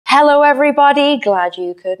Hello everybody, glad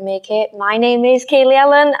you could make it. My name is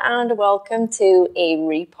Kaylee and welcome to a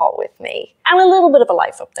Repot with me and a little bit of a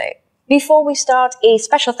life update. Before we start, a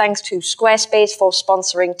special thanks to Squarespace for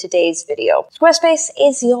sponsoring today's video. Squarespace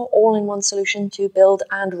is your all-in-one solution to build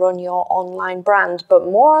and run your online brand, but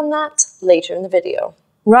more on that later in the video.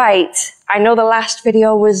 Right, I know the last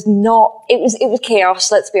video was it was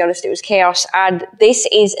chaos, let's be honest, it was chaos, and this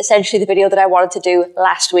is essentially the video that I wanted to do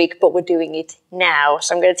last week, but we're doing it now.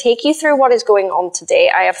 So I'm going to take you through what is going on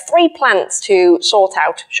today. I have 3 plants to sort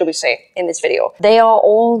out, shall we say, in this video. They are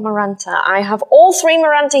all Maranta. I have all 3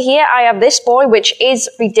 Maranta here. I have this boy, which is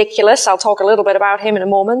ridiculous. I'll talk a little bit about him in a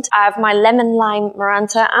moment. I have my lemon lime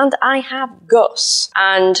Maranta, and I have Gus.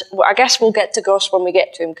 And I guess we'll get to Gus when we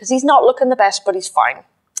get to him, because he's not looking the best, but he's fine.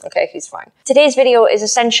 Okay, he's fine. Today's video is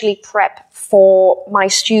essentially prep for my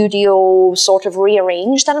studio sort of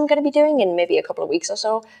rearrange that I'm going to be doing in maybe a couple of weeks or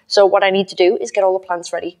so. So what I need to do is get all the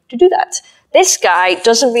plants ready to do that. This guy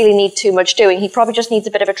doesn't really need too much doing. He probably just needs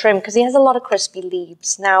a bit of a trim because he has a lot of crispy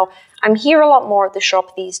leaves. Now, I'm here a lot more at the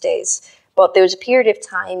shop these days, but there was a period of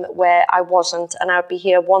time where I wasn't, and I would be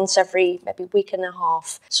here once every maybe week and a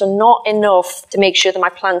half. So not enough to make sure that my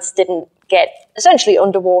plants didn't get essentially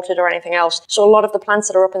underwatered or anything else. So a lot of the plants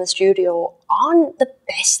that are up in the studio aren't the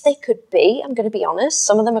best they could be, I'm going to be honest.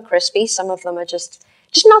 Some of them are crispy, some of them are just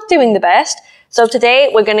not doing the best. So today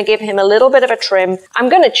we're going to give him a little bit of a trim. I'm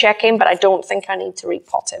going to check him, but I don't think I need to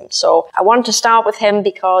repot him. So I want to start with him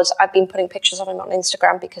because I've been putting pictures of him on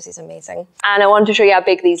Instagram because he's amazing. And I want to show you how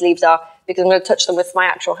big these leaves are because I'm going to touch them with my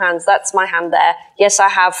actual hands. That's my hand there. Yes, I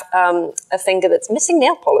have a finger that's missing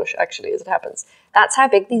nail polish, actually, as it happens. That's how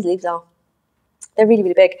big these leaves are. They're really,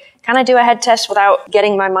 really big. Can I do a head test without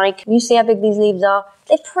getting my mic? Can you see how big these leaves are?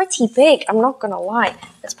 They're pretty big, I'm not going to lie.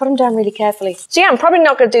 Let's put them down really carefully. So yeah, I'm probably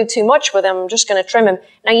not going to do too much with them. I'm just going to trim him.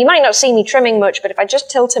 Now, you might not see me trimming much, but if I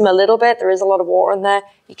just tilt him a little bit, there is a lot of water in there.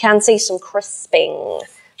 You can see some crisping.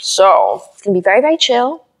 So it's going to be very, very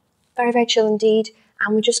chill. Very, very chill indeed.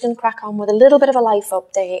 And we're just going to crack on with a little bit of a life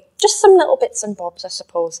update. Just some little bits and bobs, I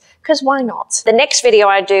suppose, because why not? The next video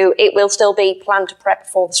I do, it will still be planned to prep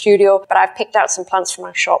for the studio, but I've picked out some plants from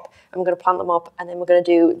my shop. I'm going to plant them up, and then we're going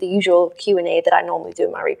to do the usual Q&A that I normally do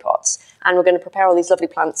in my repots. And we're going to prepare all these lovely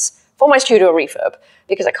plants for my studio refurb,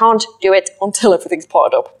 because I can't do it until everything's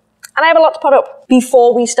potted up. And I have a lot to pot up.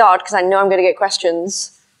 Before we start, because I know I'm going to get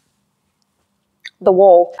questions, the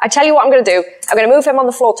wall. I tell you what I'm going to do. I'm going to move him on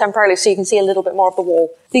the floor temporarily so you can see a little bit more of the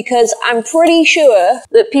wall. Because I'm pretty sure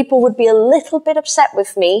that people would be a little bit upset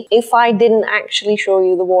with me if I didn't actually show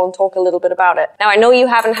you the wall and talk a little bit about it. Now, I know you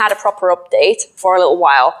haven't had a proper update for a little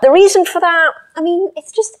while. The reason for that, I mean,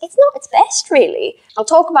 it's not its best, really. I'll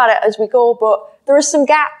talk about it as we go, but there are some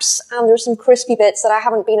gaps and there are some crispy bits that I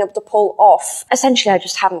haven't been able to pull off. Essentially, I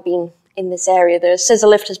just haven't been in this area. The scissor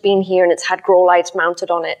lift has been here and it's had grow lights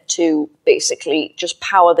mounted on it to basically just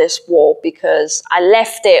power this wall because I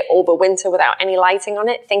left it over winter without any lighting on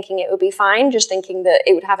it, thinking it would be fine, just thinking that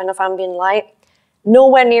it would have enough ambient light.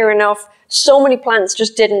 Nowhere near enough. So many plants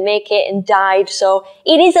just didn't make it and died, so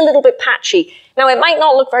it is a little bit patchy. Now, it might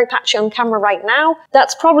not look very patchy on camera right now.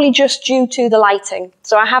 That's probably just due to the lighting.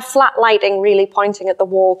 So I have flat lighting really pointing at the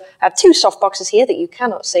wall. I have 2 soft boxes here that you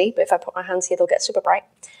cannot see, but if I put my hands here, they'll get super bright.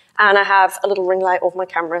 And I have a little ring light over my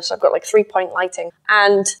camera, so I've got like 3-point lighting.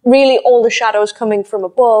 And really all the shadows coming from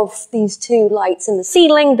above, these 2 lights in the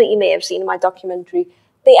ceiling that you may have seen in my documentary,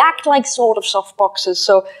 they act like sort of soft boxes.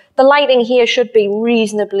 So the lighting here should be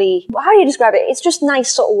reasonably, how do you describe it? It's just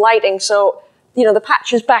nice sort of lighting. So, you know, the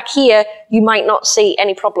patches back here, you might not see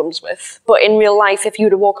any problems with. But in real life, if you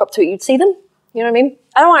were to walk up to it, you'd see them. You know what I mean?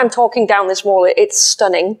 I don't know why I'm talking down this wall. It's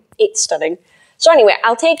stunning. It's stunning. So anyway,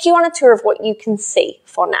 I'll take you on a tour of what you can see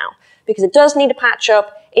for now, because it does need a patch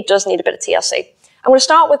up, it does need a bit of TLC. I'm going to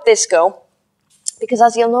start with this girl, because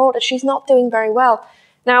as you'll notice, she's not doing very well.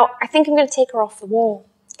 Now, I think I'm going to take her off the wall,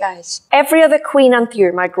 guys. Every other queen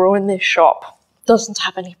anthurium I grow in this shop doesn't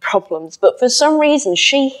have any problems, but for some reason,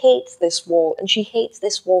 she hates this wall, and she hates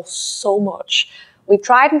this wall so much. We've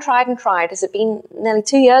tried and tried and tried. Has it been nearly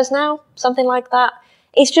 2 years now? Something like that.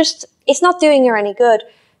 It's not doing her any good.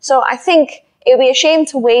 So I think it would be a shame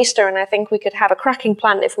to waste her, and I think we could have a cracking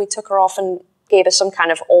plant if we took her off and gave her some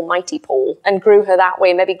kind of almighty pole and grew her that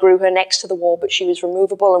way, maybe grew her next to the wall, but she was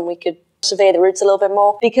removable and we could survey the roots a little bit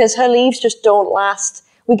more, because her leaves just don't last.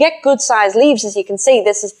 We get good sized leaves, as you can see.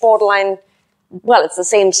 This is borderline, well, it's the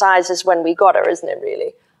same size as when we got her, isn't it,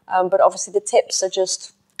 really? But obviously the tips are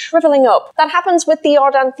just shriveling up. That happens with the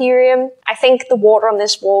odd anthurium. I think the water on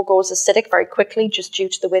this wall goes acidic very quickly just due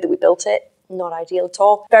to the way that we built it. not ideal at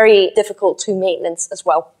all. Very difficult to maintenance as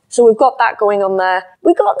well. So we've got that going on there.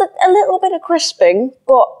 We got a little bit of crisping,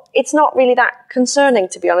 but it's not really that concerning,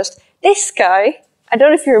 to be honest. This guy, I don't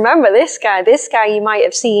know if you remember this guy. This guy you might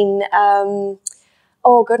have seen,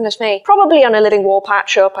 oh goodness me, probably on a living wall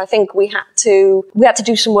patch up. I think we had to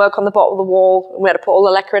do some work on the bottom of the wall, and we had to put all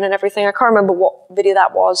the lacquer in and everything. I can't remember what video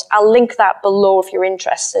that was. I'll link that below if you're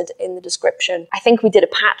interested in the description. I think we did a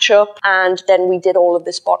patch up and then we did all of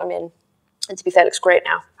this bottom in. And to be fair, it looks great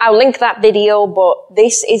now. I'll link that video, but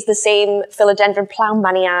this is the same philodendron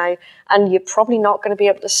ploumanii, and you're probably not going to be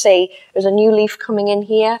able to see. There's a new leaf coming in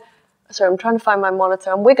here. Sorry, I'm trying to find my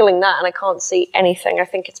monitor. I'm wiggling that and I can't see anything. I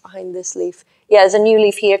think it's behind this leaf. Yeah, there's a new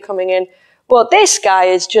leaf here coming in. But this guy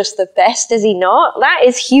is just the best, is he not? That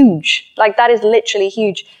is huge. Like, that is literally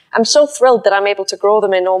huge. I'm so thrilled that I'm able to grow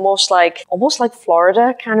them in almost like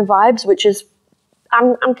Florida kind of vibes, which is,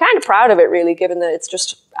 I'm kind of proud of it, really, given that it's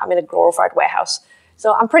just, I'm in a glorified warehouse.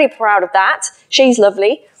 So I'm pretty proud of that. She's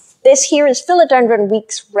lovely. This here is Philodendron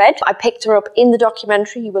Weeks Red. I picked her up in the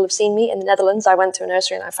documentary. You will have seen me in the Netherlands. I went to a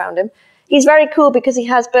nursery and I found him. He's very cool because he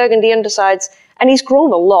has burgundy undersides and he's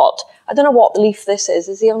grown a lot. I don't know what leaf this is.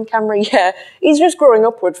 Is he on camera? Yeah. He's just growing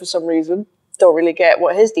upward for some reason. Don't really get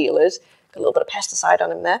what his deal is. Got a little bit of pesticide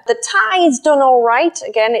on him there. The tie's done all right.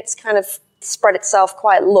 Again, it's kind of spread itself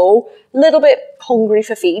quite low. A little bit hungry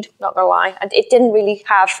for feed, not gonna lie. And it didn't really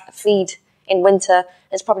have feed in winter.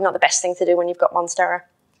 It's probably not the best thing to do when you've got Monstera.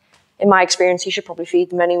 In my experience, you should probably feed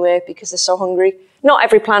them anyway because they're so hungry. Not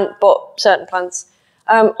every plant, but certain plants.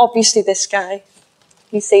 Obviously this guy,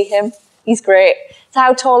 you see him, he's great. So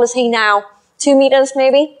how tall is he now? 2 meters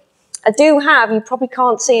maybe? I do have, you probably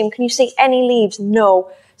can't see him. Can you see any leaves? No.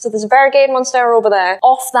 So there's a variegated Monstera over there.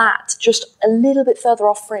 Off that, just a little bit further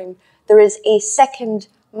off frame, there is a second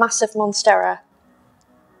massive Monstera.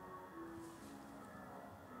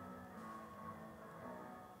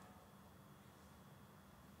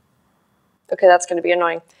 Okay, that's going to be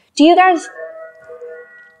annoying. Do you guys...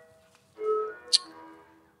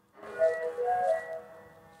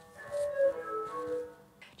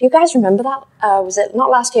 Do you guys remember that? Was it not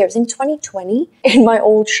last year? It was in 2020 in my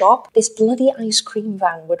old shop. This bloody ice cream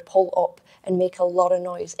van would pull up and make a lot of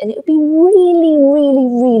noise. And it would be really, really,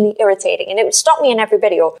 really irritating. And it would stop me in every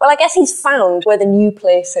video. Well, I guess he's found where the new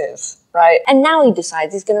place is, right? And now he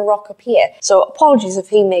decides he's going to rock up here. So apologies if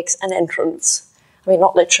he makes an entrance. I mean,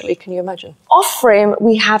 not literally, can you imagine? Off frame,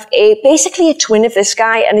 we have basically a twin of this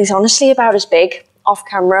guy, and he's honestly about as big off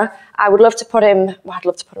camera. I would love to put him, well, I'd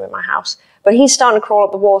love to put him in my house, but he's starting to crawl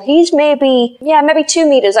up the wall. He's maybe 2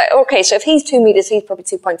 meters. Okay, so if he's 2 meters, he's probably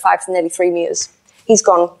 2.5 to nearly 3 meters. He's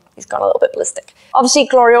gone a little bit ballistic. Obviously,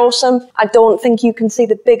 Gloriosum, I don't think you can see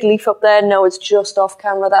the big leaf up there. No, it's just off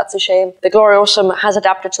camera. That's a shame. The Gloriosum has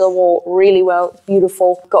adapted to the wall really well.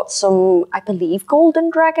 Beautiful. Got some, I believe, golden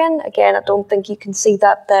dragon. Again, I don't think you can see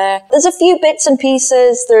that there. There's a few bits and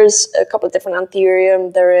pieces. There's a couple of different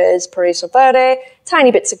anthurium. There is Paraiso Verde,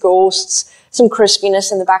 tiny bits of ghosts, some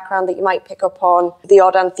crispiness in the background that you might pick up on. The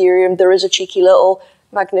odd anthurium. There is a cheeky little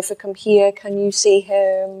Magnificum here. Can you see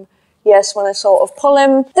him? Yes, when I sort of pull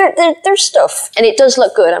him, there's stuff. And it does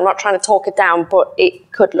look good. I'm not trying to talk it down, but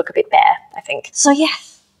it could look a bit bare, I think. So yeah,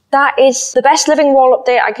 that is the best living wall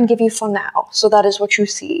update I can give you for now. So that is what you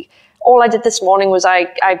see. All I did this morning was I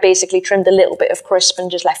basically trimmed a little bit of crisp and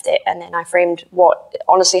just left it. And then I framed what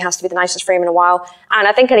honestly has to be the nicest frame in a while. And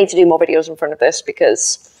I think I need to do more videos in front of this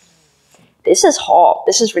because this is hot.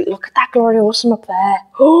 This is really, look at that Gloriosum up there.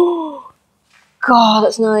 Oh, God,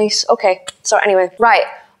 that's nice. Okay, so anyway, right.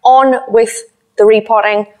 On with the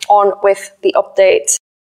repotting, on with the update.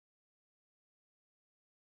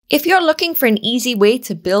 If you're looking for an easy way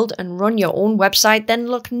to build and run your own website, then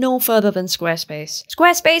look no further than Squarespace.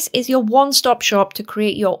 Squarespace is your one-stop shop to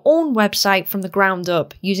create your own website from the ground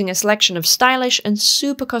up, using a selection of stylish and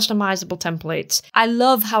super customizable templates. I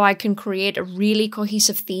love how I can create a really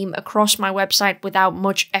cohesive theme across my website without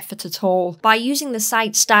much effort at all. By using the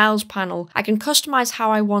Site Styles panel, I can customize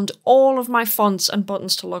how I want all of my fonts and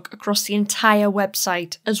buttons to look across the entire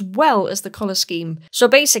website, as well as the color scheme. So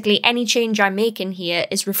basically, any change I make in here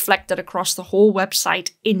is reflected across the whole website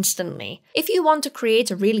instantly. If you want to create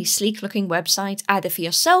a really sleek looking website, either for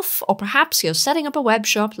yourself or perhaps you're setting up a web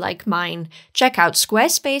shop like mine, check out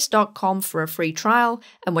squarespace.com for a free trial,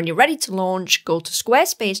 and when you're ready to launch, go to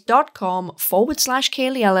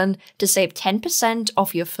squarespace.com/Kaylee Ellen to save 10%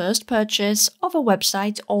 off your first purchase of a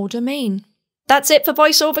website or domain. That's it for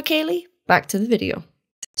voiceover, Kaylee. Back to the video.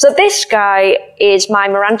 So this guy is my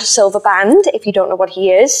Maranta Silver Band, if you don't know what he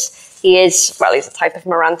is. He's a type of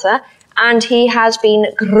Maranta, and he has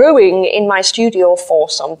been growing in my studio for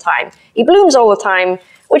some time. He blooms all the time.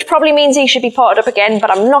 which probably means he should be potted up again, but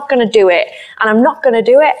I'm not going to do it. And I'm not going to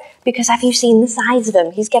do it because have you seen the size of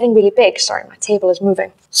him? He's getting really big. Sorry, my table is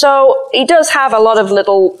moving. So he does have a lot of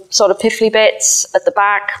little sort of piffly bits at the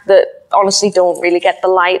back that honestly don't really get the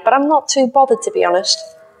light, but I'm not too bothered, to be honest.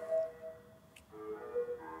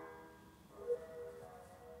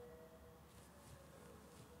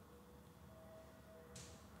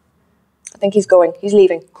 I think he's going. He's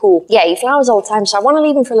leaving. Cool. Yeah, he flowers all the time, so I want to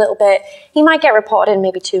leave him for a little bit. He might get reported in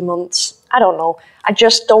maybe 2 months. I don't know. I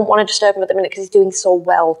just don't want to disturb him at the minute because he's doing so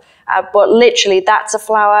well. But literally, that's a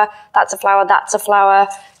flower, that's a flower, that's a flower.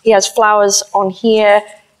 He has flowers on here.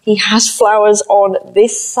 He has flowers on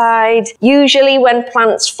this side. Usually when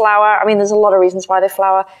plants flower, I mean, there's a lot of reasons why they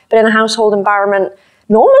flower, but in a household environment,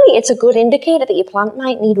 normally it's a good indicator that your plant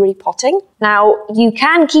might need repotting. Now, you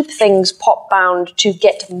can keep things pot bound to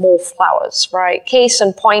get more flowers, right? Case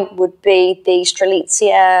in point would be the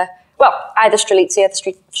Strelitzia, well, either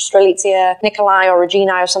Strelitzia Nicolai or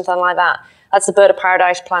Reginae or something like that. That's the bird of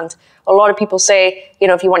paradise plant. A lot of people say, you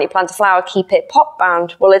know, if you want your plant to flower, keep it pot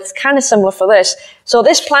bound. Well, it's kind of similar for this. So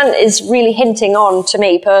this plant is really hinting on to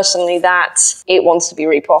me personally that it wants to be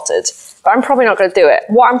repotted. But I'm probably not going to do it.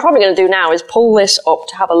 What I'm probably going to do now is pull this up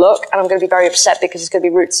to have a look, and I'm going to be very upset because it's going to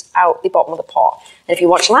be roots out the bottom of the pot. And if you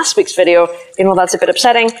watched last week's video, you know that's a bit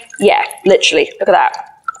upsetting. Yeah, literally, look at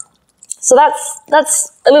that. So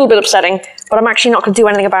that's a little bit upsetting, but I'm actually not going to do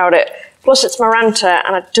anything about it. Plus it's Maranta,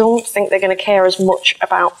 and I don't think they're going to care as much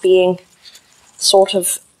about being sort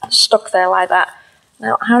of stuck there like that.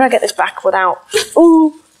 Now, how do I get this back without,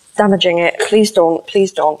 damaging it? Please don't,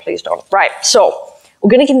 please don't, please don't. Right, so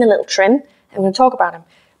we're going to give him a little trim, and we're going to talk about him.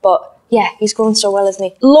 But yeah, he's going so well, isn't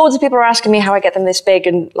he? Loads of people are asking me how I get them this big,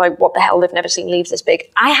 and like, what the hell, they've never seen leaves this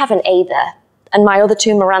big. I haven't either, and my other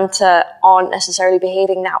two Maranta aren't necessarily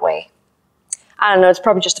behaving that way. I don't know, it's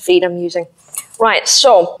probably just a feed I'm using. Right,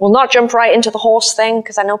 so we'll not jump right into the horse thing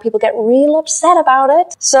because I know people get real upset about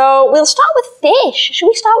it. So we'll start with fish. Should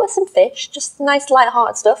we start with some fish? Just nice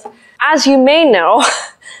light-hearted stuff. As you may know,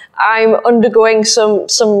 I'm undergoing some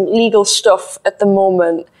legal stuff at the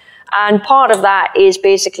moment. And part of that is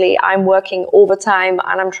basically I'm working overtime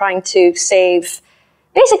and I'm trying to save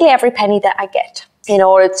basically every penny that I get in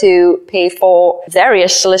order to pay for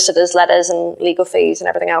various solicitors' letters and legal fees and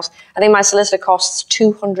everything else. I think my solicitor costs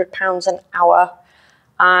 £200 an hour.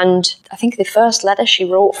 And I think the first letter she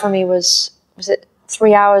wrote for me was it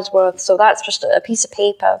 3 hours worth? So that's just a piece of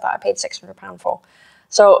paper that I paid £600 for.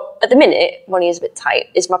 So at the minute, money is a bit tight,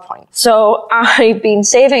 is my point. So I've been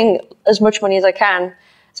saving as much money as I can,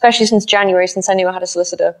 especially since January, since I knew I had a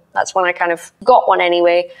solicitor. That's when I kind of got one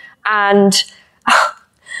anyway. And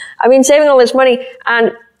I've been saving all this money,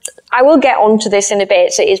 and I will get onto this in a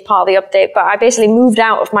bit, so it is part of the update, but I basically moved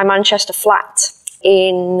out of my Manchester flat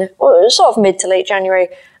in sort of mid to late January,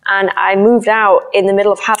 and I moved out in the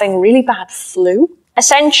middle of having really bad flu.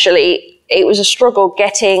 Essentially, it was a struggle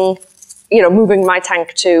getting, moving my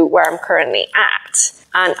tank to where I'm currently at,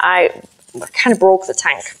 and I kind of broke the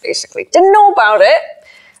tank, basically. Didn't know about it,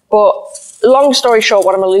 but long story short,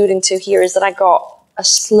 what I'm alluding to here is that I got a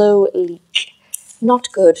slow leak.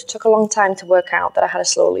 Not good. Took a long time to work out that I had a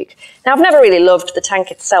slow leak. Now, I've never really loved the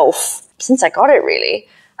tank itself since I got it, really.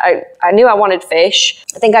 I knew I wanted fish.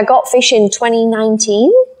 I think I got fish in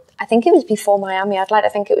 2019. I think it was before Miami. I'd like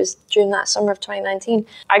to think it was during that summer of 2019.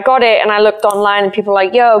 I got it and I looked online and people were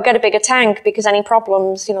like, yo, get a bigger tank because any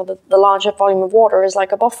problems, the larger volume of water is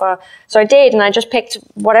like a buffer. So I did, and I just picked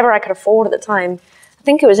whatever I could afford at the time. I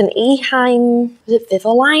think it was an Eheim, was it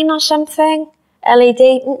Vivaline or something?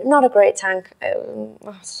 LED, not a great tank.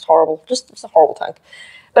 It's horrible. It's a horrible tank.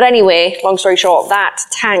 But anyway, long story short, that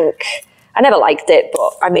tank, I never liked it,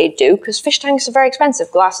 but I made do because fish tanks are very expensive.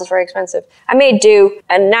 Glass is very expensive. I made do,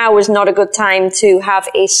 and now is not a good time to have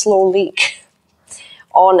a slow leak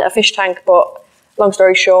on a fish tank. But long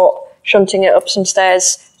story short, shunting it up some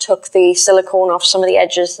stairs, took the silicone off some of the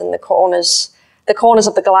edges, and the corners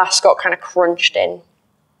of the glass got kind of crunched in.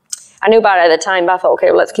 I knew about it at the time, but I thought, okay,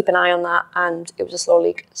 well, let's keep an eye on that. And it was a slow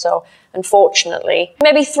leak. So unfortunately,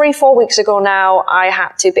 maybe 3-4 weeks ago now, I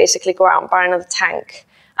had to basically go out and buy another tank.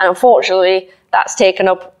 And unfortunately, that's taken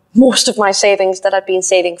up most of my savings that I'd been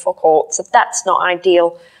saving for court. So that's not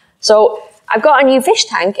ideal. So I've got a new fish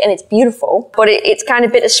tank and it's beautiful, but it's kind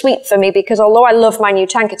of bittersweet for me because although I love my new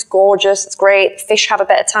tank, it's gorgeous, it's great, fish have a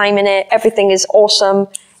better time in it, everything is awesome.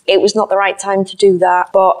 It was not the right time to do that,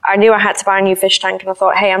 but I knew I had to buy a new fish tank, and I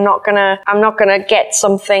thought, hey, I'm not gonna get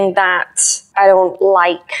something that I don't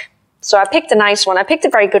like. So I picked a nice one. I picked a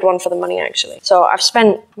very good one for the money, actually. So I've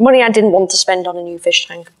spent money I didn't want to spend on a new fish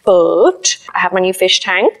tank, but I have my new fish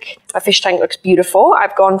tank. My fish tank looks beautiful.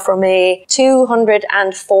 I've gone from a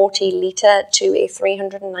 240 litre to a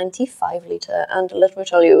 395 litre, and let me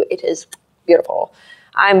tell you, it is beautiful.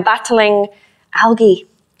 I'm battling algae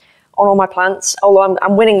on all my plants, although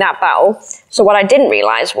I'm winning that battle. So what I didn't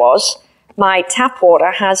realise was my tap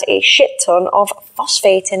water has a shit ton of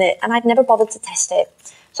phosphate in it, and I'd never bothered to test it.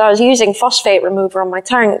 So I was using phosphate remover on my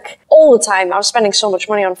tank all the time. I was spending so much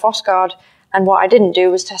money on PhosGuard, and what I didn't do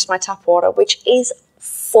was test my tap water, which is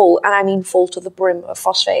full, and I mean full to the brim of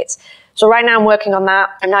phosphates. So right now I'm working on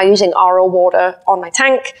that. I'm now using RO water on my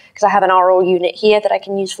tank because I have an RO unit here that I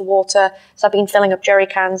can use for water. So I've been filling up jerry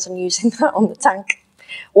cans and using that on the tank.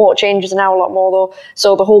 Water changes now a lot more though,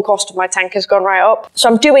 so the whole cost of my tank has gone right up. So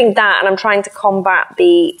I'm doing that, and I'm trying to combat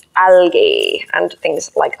the algae and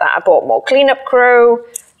things like that. I bought more cleanup crew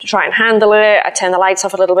to try and handle it. I turned the lights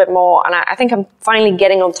off a little bit more, and I think I'm finally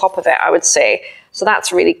getting on top of it, I would say. So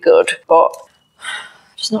that's really good, but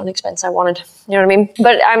just not an expense I wanted, you know what I mean?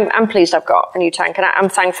 But I'm pleased I've got a new tank, and I'm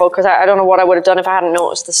thankful because I don't know what I would have done if I hadn't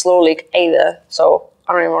noticed the slow leak either. So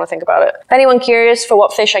I don't even want to think about it. If anyone curious for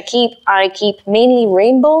what fish I keep mainly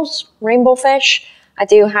rainbow fish. I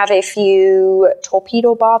do have a few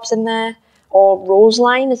torpedo barbs in there, or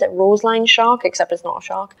roseline. Is it roseline shark? Except it's not a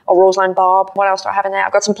shark. Or roseline barb. What else do I have in there?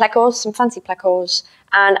 I've got some plecos, some fancy plecos.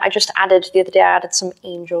 And I just added, the other day I added some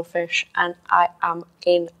angelfish, and I am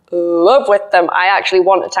in love with them. I actually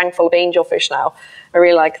want a tank full of angelfish now. I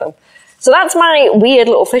really like them. So that's my weird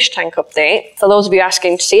little fish tank update. For those of you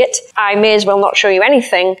asking to see it, I may as well not show you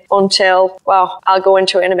anything until, well, I'll go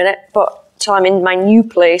into it in a minute, but until I'm in my new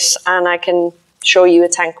place and I can show you a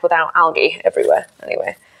tank without algae everywhere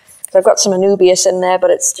anyway. So I've got some Anubias in there,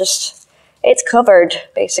 but it's covered,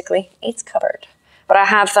 basically. It's covered. But I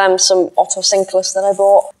have some Otocinclus that I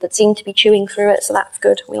bought that seem to be chewing through it, so that's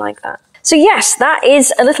good. We like that. So yes, that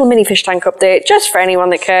is a little mini fish tank update, just for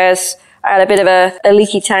anyone that cares. I had a bit of a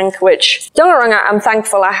leaky tank, which, don't get me wrong, I'm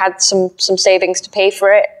thankful I had some savings to pay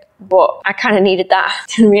for it, but I kind of needed that.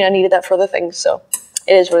 I mean, I needed that for other things, so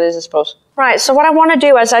it is what it is, I suppose. Right, so what I want to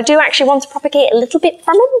do is I do actually want to propagate a little bit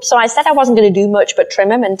from him. So I said I wasn't going to do much but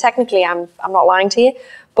trim him, and technically I'm not lying to you,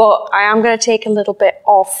 but I am going to take a little bit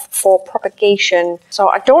off for propagation. So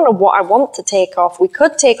I don't know what I want to take off. We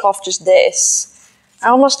could take off just this. I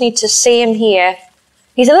almost need to see him here.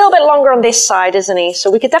 He's a little bit longer on this side, isn't he?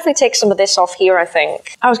 So we could definitely take some of this off here, I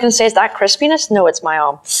think. I was going to say, is that crispiness? No, it's my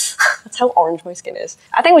arm. That's how orange my skin is.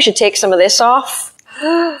 I think we should take some of this off.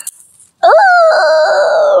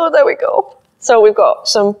 Oh, there we go. So we've got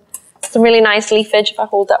some really nice leafage. If I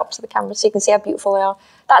hold that up to the camera so you can see how beautiful they are.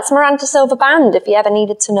 That's Maranta Silver Band, if you ever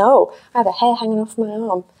needed to know. I have a hair hanging off my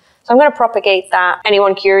arm. So I'm going to propagate that.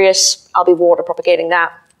 Anyone curious, I'll be water propagating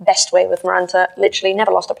that. Best way with Maranta. Literally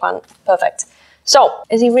never lost a plant. Perfect. So,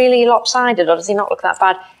 is he really lopsided, or does he not look that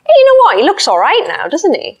bad? Hey, you know what? He looks all right now,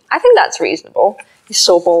 doesn't he? I think that's reasonable. He's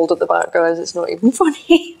so bald at the back, guys, it's not even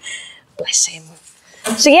funny. Bless him.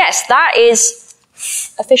 So yes, that is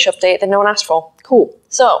a fish update that no one asked for. Cool.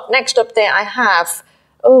 So, next update I have,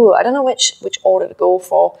 oh, I don't know which order to go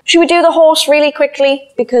for. Should we do the horse really quickly?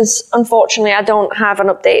 Because, unfortunately, I don't have an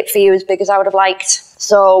update for you as big as I would have liked.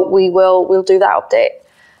 So, we'll do that update.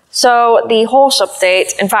 So the horse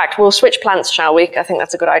update, in fact, we'll switch plants, shall we? I think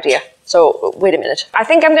that's a good idea. So wait a minute. I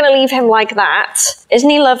think I'm going to leave him like that. Isn't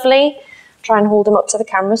he lovely? Try and hold him up to the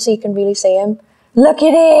camera so you can really see him. Look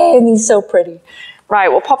at him. He's so pretty. Right,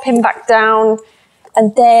 we'll pop him back down.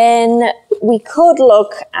 And then we could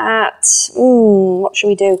look at, what should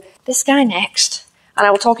we do? This guy next. And I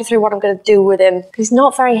will talk you through what I'm going to do with him. Because he's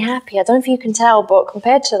not very happy. I don't know if you can tell, but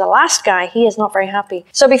compared to the last guy, he is not very happy.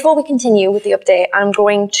 So before we continue with the update, I'm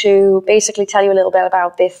going to basically tell you a little bit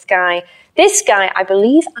about this guy. This guy, I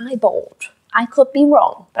believe I bought. I could be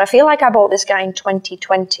wrong, but I feel like I bought this guy in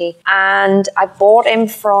 2020. And I bought him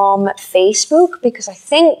from Facebook because I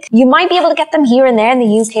think you might be able to get them here and there in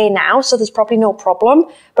the UK now, so there's probably no problem.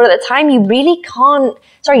 But at the time,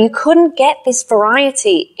 you couldn't get this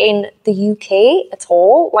variety in the UK at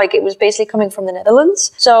all. Like, it was basically coming from the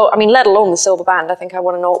Netherlands. So, I mean, let alone the silver band. I think I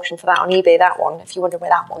won an auction for that on eBay, that one, if you wonder where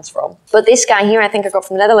that one's from. But this guy here, I think I got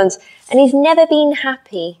from the Netherlands, and he's never been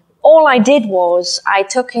happy. All I did was I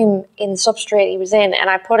took him in the substrate he was in,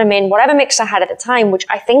 and I put him in whatever mix I had at the time, which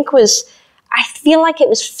I think was, I feel like it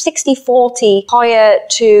was 60-40 Hoya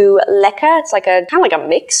to Lekker. It's like kind of like a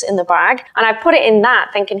mix in the bag. And I put it in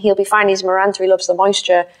that thinking he'll be fine. He's Maranta, he loves the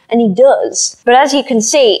moisture, and he does. But as you can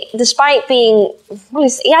see, despite being, well,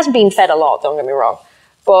 he hasn't been fed a lot, don't get me wrong.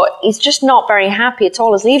 but he's just not very happy at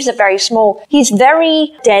all. His leaves are very small. He's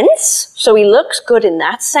very dense, so he looks good in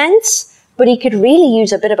that sense, but he could really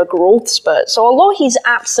use a bit of a growth spurt. So although he's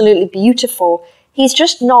absolutely beautiful, he's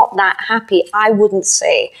just not that happy, I wouldn't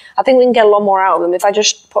say. I think we can get a lot more out of him if I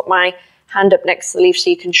just put my hand up next to the leaf so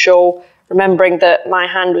you can show, remembering that my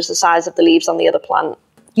hand was the size of the leaves on the other plant.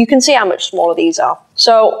 You can see how much smaller these are.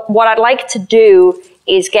 So what I'd like to do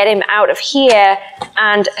is get him out of here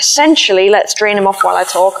and essentially, let's drain him off while I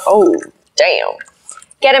talk. Oh, damn.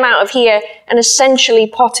 Get him out of here and essentially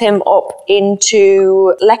pot him up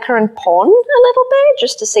into Lecker and Pon a little bit,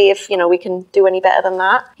 just to see if, we can do any better than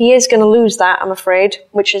that. He is going to lose that, I'm afraid,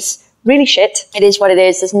 which is really shit. It is what it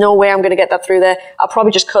is. There's no way I'm going to get that through there. I'll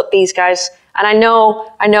probably just cut these guys. And I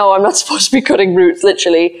know I'm not supposed to be cutting roots,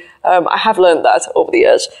 literally. I have learned that over the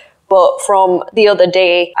years. But from the other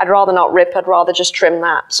day, I'd rather not rip, I'd rather just trim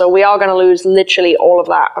that. So we are going to lose literally all of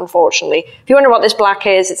that, unfortunately. If you wonder what this black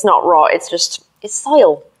is, it's not rot, it's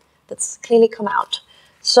soil that's clearly come out.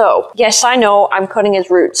 So, yes, I know I'm cutting his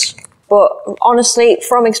roots. But honestly,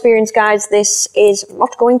 from experience, guys, this is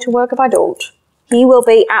not going to work if I don't. He will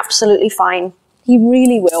be absolutely fine. He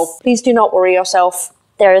really will. Please do not worry yourself.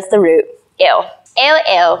 There is the root. Ew. Ew,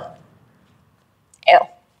 ew. Ew.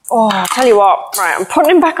 Oh, I'll tell you what. Right, I'm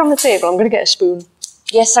putting him back on the table. I'm going to get a spoon.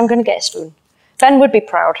 Yes, I'm going to get a spoon. Ben would be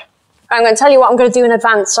proud. I'm going to tell you what I'm going to do in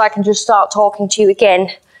advance so I can just start talking to you again.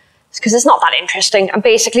 It's because it's not that interesting. I'm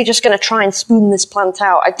basically just going to try and spoon this plant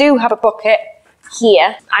out. I do have a bucket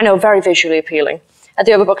here. I know, very visually appealing. I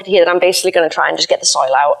do have a bucket here that I'm basically going to try and just get the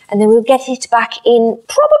soil out. And then we'll get it back in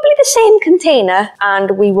probably the same container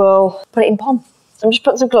and we will put it in pond. So I'm just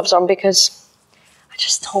putting some gloves on because I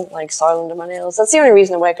just don't like soil under my nails. That's the only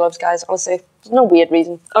reason I wear gloves, guys, honestly. There's no weird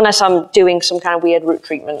reason. Unless I'm doing some kind of weird root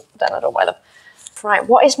treatment, then I don't wear them. Right,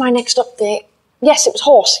 what is my next update? Yes, it was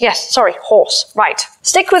horse. Yes, sorry, horse. Right.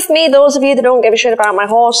 Stick with me, those of you that don't give a shit about my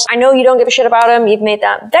horse. I know you don't give a shit about him. You've made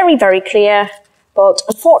that very, very clear. But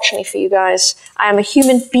unfortunately for you guys, I am a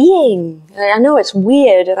human being. I know it's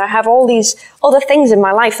weird, and I have all these other things in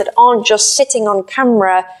my life that aren't just sitting on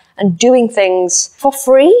camera and doing things for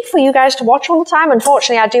free for you guys to watch all the time.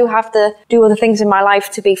 Unfortunately, I do have to do other things in my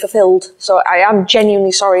life to be fulfilled. So I am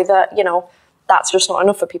genuinely sorry that, that's just not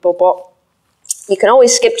enough for people. But you can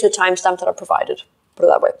always skip to the timestamp that I provided. Put it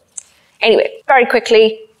that way. Anyway, very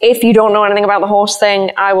quickly, if you don't know anything about the horse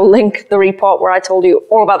thing, I will link the report where I told you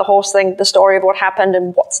all about the horse thing, the story of what happened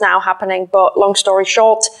and what's now happening. But long story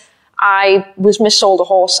short, I was missold a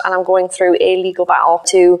horse and I'm going through a legal battle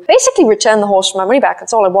to basically return the horse for my money back.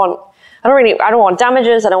 That's all I want. I don't want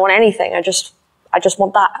damages. I don't want anything. I just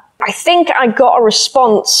want that. I think I got a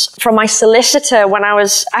response from my solicitor when I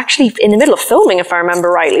was actually in the middle of filming, if I remember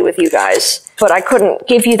rightly, with you guys. But I couldn't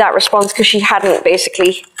give you that response because she hadn't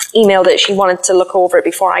basically emailed it. She wanted to look over it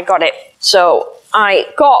before I got it. So I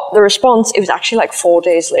got the response. It was actually like 4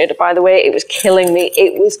 days later, by the way. It was killing me.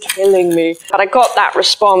 It was killing me. But I got that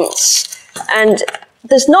response. And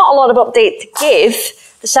there's not a lot of update to give.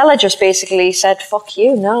 The seller just basically said, fuck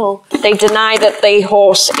you, no. They deny that the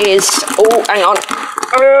horse is... Oh, hang on.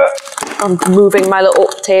 I'm moving my little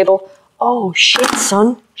table. Oh, shit,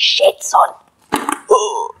 son. Shit, son.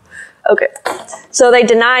 Okay. So they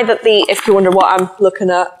deny that the... If you wonder what I'm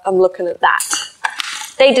looking at that.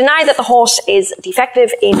 They deny that the horse is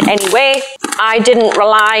defective in any way. I didn't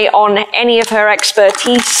rely on any of her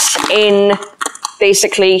expertise in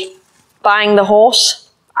basically buying the horse.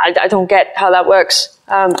 I don't get how that works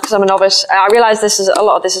because I'm a novice. I realize a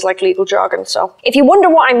lot of this is like legal jargon. So if you wonder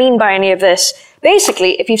what I mean by any of this,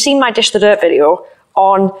 basically, if you've seen my Dish the Dirt video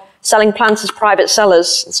on selling plants as private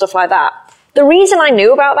sellers and stuff like that, the reason I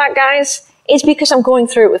knew about that, guys, is because I'm going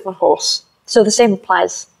through it with my horse. So the same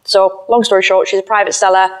applies. So long story short, she's a private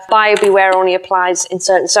seller. Buyer beware only applies in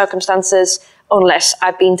certain circumstances unless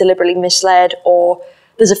I've been deliberately misled or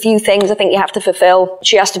there's a few things I think you have to fulfill.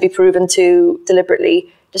 She has to be proven to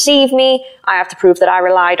deliberately deceive me. I have to prove that I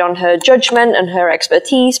relied on her judgment and her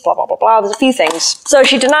expertise, blah, blah, blah, blah. There's a few things. So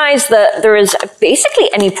she denies that there is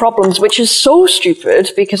basically any problems, which is so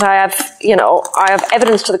stupid because I have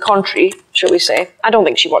evidence to the contrary, shall we say. I don't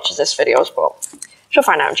think she watches this videos, but she'll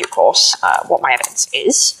find out in due course what my evidence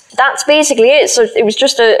is. That's basically it. So it was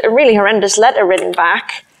just a really horrendous letter written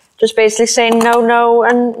back, just basically saying no, no,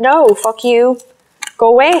 and no, fuck you, go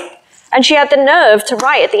away. And she had the nerve to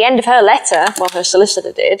write at the end of her letter, well, her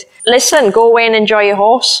solicitor did, listen, go away and enjoy your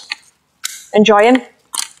horse. Enjoy him.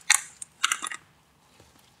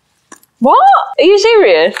 What? Are you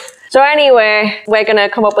serious? So anyway, we're going to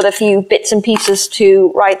come up with a few bits and pieces to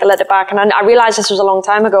write the letter back. And I realized this was a long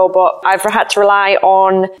time ago, but I've had to rely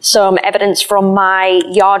on some evidence from my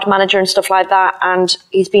yard manager and stuff like that. And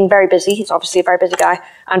he's been very busy. He's obviously a very busy guy.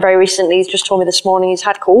 And very recently, he's just told me this morning he's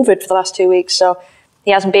had COVID for the last 2 weeks. So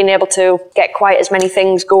he hasn't been able to get quite as many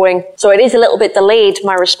things going. So it is a little bit delayed,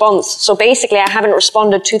 my response. So basically, I haven't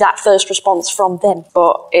responded to that first response from them.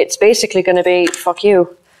 But it's basically going to be, fuck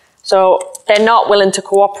you. So they're not willing to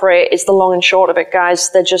cooperate is the long and short of it,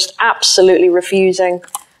 guys. They're just absolutely refusing.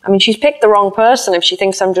 I mean, she's picked the wrong person if she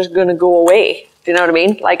thinks I'm just going to go away. Do you know what I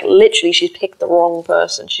mean? Like, literally, she's picked the wrong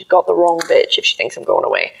person. She's got the wrong bitch if she thinks I'm going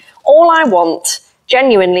away. All I want,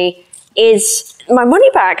 genuinely, is my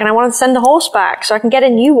money back, and I want to send the horse back so I can get a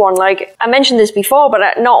new one. Like, I mentioned this before,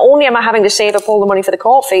 but not only am I having to save up all the money for the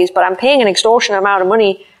court fees, but I'm paying an extortionate amount of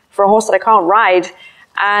money for a horse that I can't ride.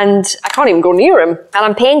 And I can't even go near him. And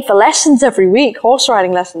I'm paying for lessons every week, horse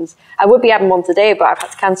riding lessons. I would be having one today, but I've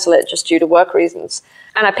had to cancel it just due to work reasons.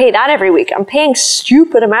 And I pay that every week. I'm paying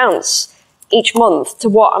stupid amounts each month to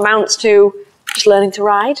what amounts to just learning to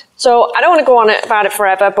ride. So I don't want to go on about it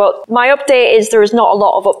forever, but my update is there is not a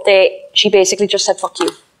lot of update. She basically just said, fuck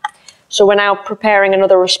you. So we're now preparing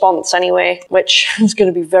another response anyway, which is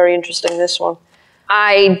going to be very interesting, this one.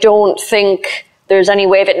 I don't think there's any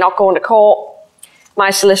way of it not going to court. My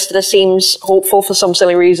solicitor seems hopeful for some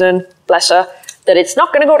silly reason, bless her, that it's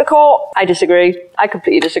not going to go to court. I disagree. I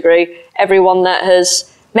completely disagree. Everyone that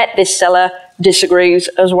has met this seller disagrees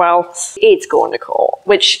as well. It's going to court,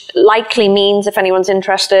 which likely means, if anyone's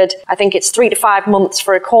interested, I think it's 3 to 5 months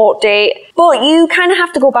for a court date. But you kind of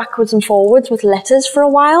have to go backwards and forwards with letters for a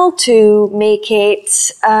while to make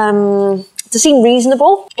it, to seem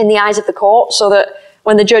reasonable in the eyes of the court, so that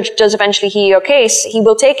when the judge does eventually hear your case, he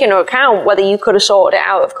will take into account whether you could have sorted it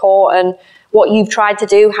out of court and what you've tried to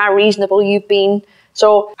do, how reasonable you've been.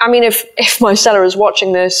 So, I mean, if my seller is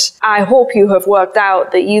watching this, I hope you have worked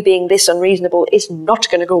out that you being this unreasonable is not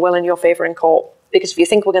going to go well in your favour in court. Because if you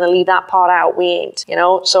think we're going to leave that part out, we ain't, you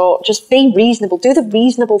know? So just be reasonable. Do the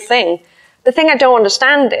reasonable thing. The thing I don't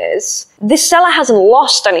understand is this seller hasn't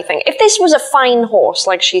lost anything. If this was a fine horse,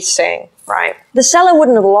 like she's saying, right, the seller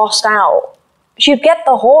wouldn't have lost out. She'd get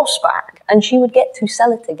the horse back and she would get to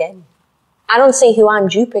sell it again. I don't see who I'm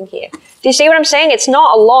duping here. Do you see what I'm saying? It's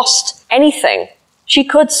not a lost anything. She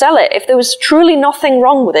could sell it. If there was truly nothing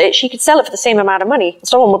wrong with it, she could sell it for the same amount of money.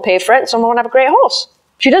 Someone would pay for it and someone would have a great horse.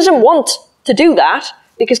 She doesn't want to do that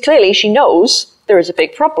because clearly she knows there is a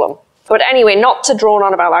big problem. But anyway, not to drone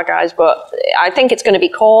on about that, guys, but I think it's going to be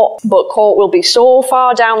court, but court will be so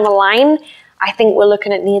far down the line. I think we're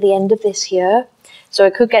looking at near the end of this year. So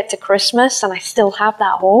it could get to Christmas and I still have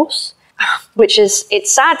that horse, which is, it's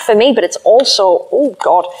sad for me, but it's also, oh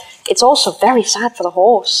God, it's also very sad for the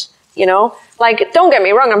horse, you know? Like, don't get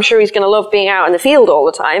me wrong, I'm sure he's going to love being out in the field all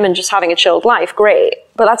the time and just having a chilled life, great.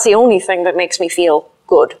 But that's the only thing that makes me feel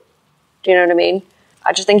good. Do you know what I mean?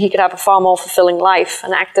 I just think he could have a far more fulfilling life,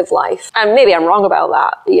 an active life. And maybe I'm wrong about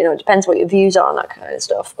that. You know, it depends what your views are on that kind of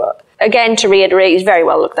stuff. But again, to reiterate, he's very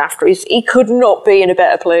well looked after. He could not be in a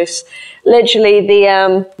better place. Literally,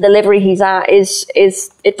 the livery he's at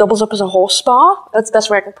it doubles up as a horse spa. That's the best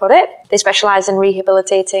way I can put it. They specialize in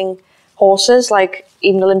rehabilitating horses, like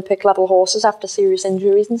even Olympic level horses after serious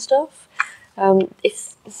injuries and stuff.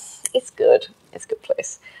 It's good. It's a good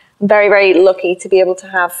place. I'm very, very lucky to be able to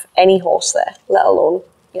have any horse there, let alone,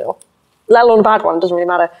 you know, let alone a bad one. It doesn't really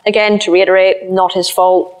matter. Again, to reiterate, not his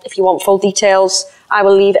fault. If you want full details, I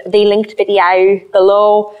will leave the linked video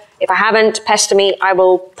below. If I haven't, pester me, I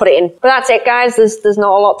will put it in. But that's it, guys. There's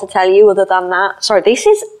not a lot to tell you other than that. Sorry, this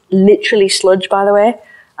is literally sludge, by the way.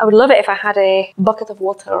 I would love it if I had a bucket of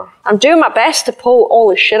water. I'm doing my best to pull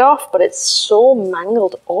all this shit off, but it's so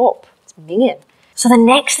mangled up. It's minging. So the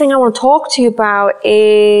next thing I want to talk to you about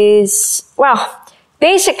is, well,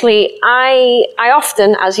 basically, I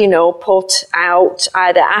often, as you know, put out,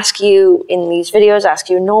 either ask you in these videos, ask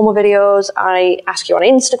you in normal videos, I ask you on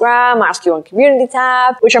Instagram, I ask you on community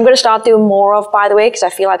tab, which I'm going to start doing more of, by the way, because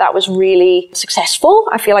I feel like that was really successful.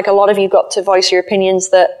 I feel like a lot of you got to voice your opinions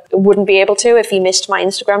that wouldn't be able to if you missed my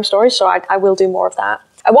Instagram stories, so I will do more of that.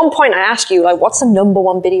 At one point, I asked you, like, what's the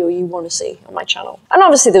 #1 video you want to see on my channel? And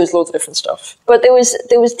obviously, there was loads of different stuff. But there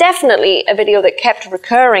was definitely a video that kept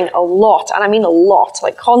recurring a lot, and I mean a lot,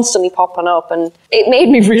 like constantly popping up. And it made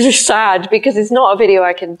me really sad because it's not a video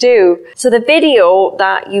I can do. So the video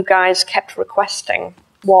that you guys kept requesting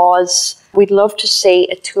was, we'd love to see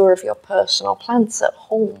a tour of your personal plants at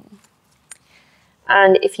home.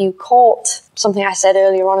 And if you caught something I said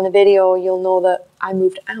earlier on in the video, you'll know that I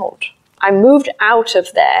moved out I moved out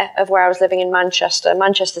of there, of where I was living in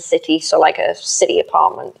Manchester City, so like a city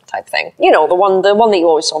apartment type thing. You know, the one that you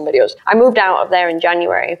always saw in videos. I moved out of there in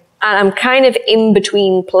January, and I'm kind of in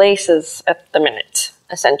between places at the minute,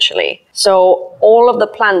 essentially. So all of the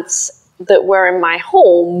plants that were in my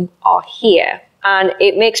home are here. And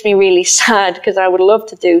it makes me really sad because I would love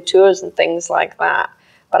to do tours and things like that.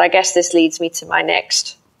 But I guess this leads me to my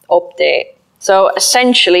next update. So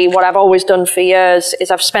essentially what I've always done for years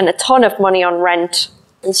is I've spent a ton of money on rent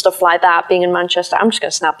and stuff like that, being in Manchester. I'm just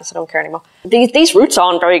going to snap this, I don't care anymore. These roots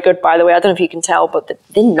aren't very good, by the way. I don't know if you can tell, but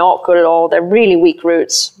they're not good at all. They're really weak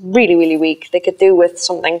roots, really, really weak. They could do with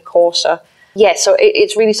something coarser. Yeah, so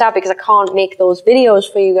it's really sad because I can't make those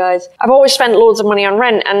videos for you guys. I've always spent loads of money on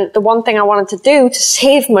rent, and the one thing I wanted to do to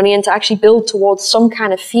save money and to actually build towards some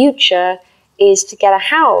kind of future is to get a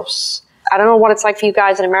house. I don't know what it's like for you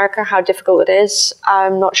guys in America, how difficult it is.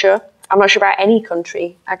 I'm not sure. I'm not sure about any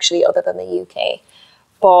country, actually, other than the UK.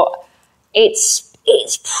 But it's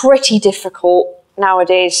pretty difficult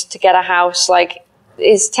nowadays to get a house. Like,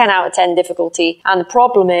 it's 10 out of 10 difficulty. And the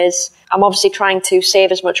problem is, I'm obviously trying to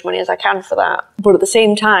save as much money as I can for that. But at the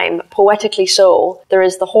same time, poetically so, there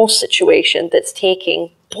is the horse situation that's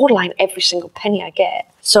taking borderline every single penny I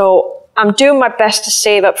get. So I'm doing my best to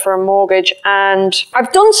save up for a mortgage, and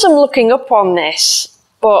I've done some looking up on this,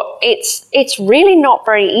 but it's really not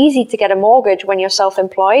very easy to get a mortgage when you're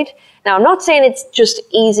self-employed. Now, I'm not saying it's just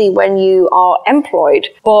easy when you are employed,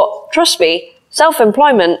 but trust me,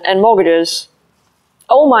 self-employment and mortgages,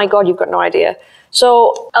 oh my God, you've got no idea.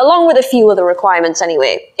 So, along with a few other requirements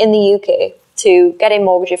anyway, in the UK, to get a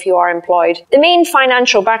mortgage if you are employed, the main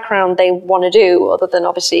financial background they want to do, other than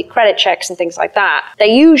obviously credit checks and things like that,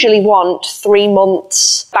 they usually want 3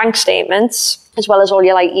 months bank statements, as well as all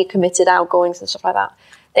your committed outgoings and stuff like that.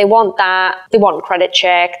 They want that, they want a credit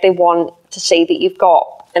check, they want to say that you've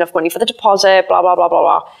got enough money for the deposit, blah, blah, blah, blah,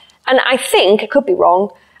 blah. And I think, I could be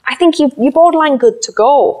wrong, I think you're borderline good to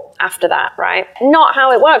go after that, right? Not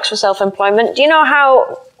how it works for self-employment. Do you know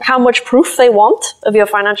how much proof they want of your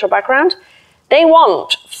financial background? They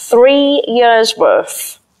want 3 years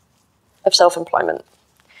worth of self-employment.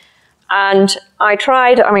 And I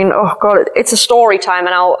tried, I mean, oh God, it's a story time,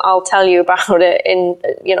 and I'll tell you about it in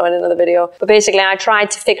another video. But basically, I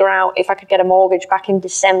tried to figure out if I could get a mortgage back in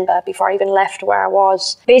December before I even left where I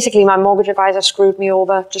was. Basically, my mortgage advisor screwed me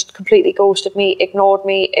over, just completely ghosted me, ignored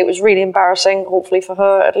me. It was really embarrassing, hopefully for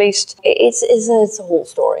her at least. It's a whole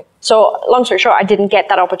story. So long story short, I didn't get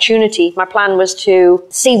that opportunity. My plan was to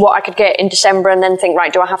see what I could get in December and then think,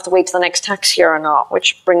 right, do I have to wait till the next tax year or not?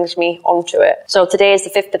 Which brings me onto it. So today is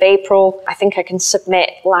the 5th of April. I think I can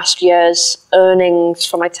submit last year's earnings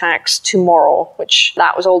for my tax tomorrow, which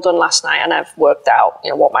that was all done last night, and I've worked out,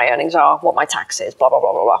 what my earnings are, what my tax is, blah, blah,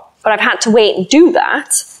 blah, blah, blah. But I've had to wait and do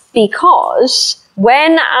that because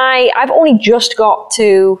when I've only just got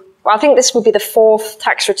to, well, I think this would be the 4th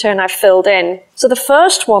tax return I've filled in. So the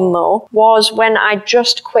first one, though, was when I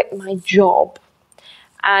just quit my job.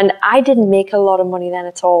 And I didn't make a lot of money then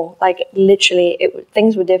at all. Like, literally,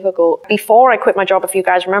 things were difficult. Before I quit my job, if you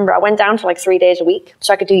guys remember, I went down to 3 days a week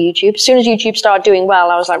so I could do YouTube. As soon as YouTube started doing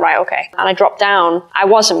well, I was like, right, okay. And I dropped down. I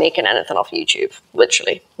wasn't making anything off YouTube.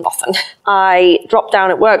 Literally, nothing. I dropped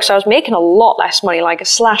down at work, so I was making a lot less money,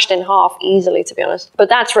 slashed in half easily, to be honest. But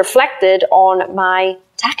that's reflected on my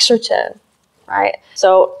tax return, right?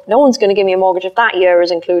 So no one's going to give me a mortgage if that year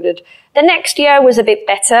is included. The next year was a bit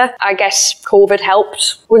better. I guess COVID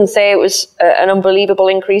helped. Wouldn't say it was an unbelievable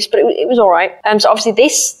increase, but it was all right. So obviously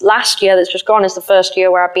this last year that's just gone is the first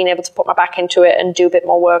year where I've been able to put my back into it and do a bit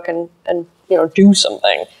more work and do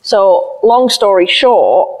something. So long story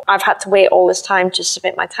short, I've had to wait all this time to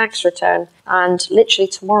submit my tax return. And literally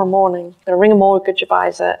tomorrow morning, I'm going to ring a mortgage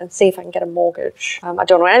advisor and see if I can get a mortgage. I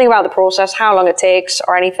don't know anything about the process, how long it takes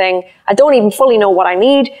or anything. I don't even fully know what I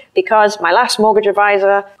need because my last mortgage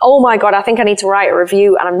advisor, oh my God, I think I need to write a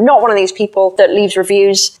review. And I'm not one of these people that leaves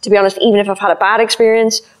reviews, to be honest, even if I've had a bad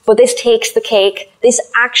experience. But this takes the cake. This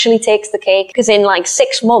actually takes the cake because in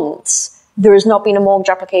 6 months, there has not been a mortgage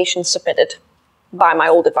application submitted by my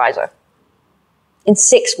old advisor. In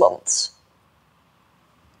 6 months.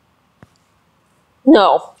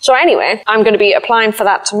 No. So anyway, I'm going to be applying for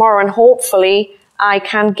that tomorrow, and hopefully I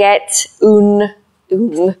can get un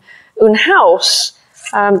house.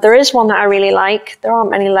 There is one that I really like. There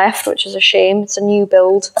aren't many left, which is a shame. It's a new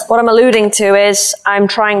build. What I'm alluding to is I'm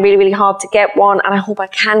trying really, really hard to get one, and I hope I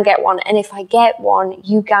can get one. And if I get one,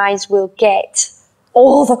 you guys will get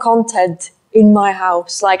all the content in my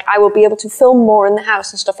house. Like, I will be able to film more in the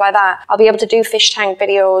house and stuff like that. I'll be able to do fish tank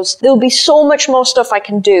videos. There'll be so much more stuff I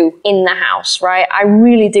can do in the house, right? I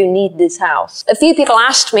really do need this house. A few people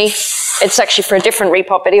asked me, it's actually for a different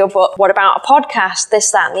Repot video, but what about a podcast,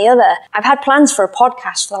 this, that, and the other? I've had plans for a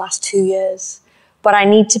podcast for the last 2 years, but I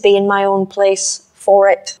need to be in my own place for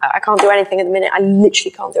it. I can't do anything at the minute. I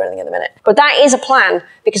literally can't do anything at the minute. But that is a plan,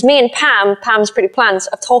 because me and Pam's Pretty Plants,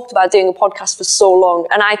 have talked about doing a podcast for so long,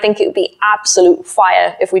 and I think it would be absolute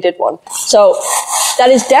fire if we did one. So that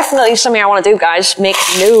is definitely something I want to do, guys. Make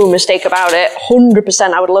no mistake about it.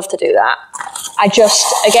 100% I would love to do that. I just,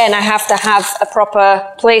 again, I have to have a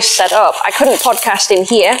proper place set up. I couldn't podcast in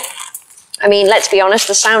here. I mean, let's be honest,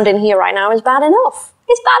 the sound in here right now is bad enough.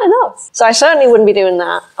 It's bad enough. So I certainly wouldn't be doing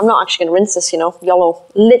that. I'm not actually going to rinse this, you know, YOLO,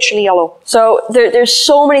 literally YOLO. So there's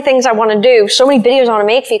so many things I want to do, so many videos I want to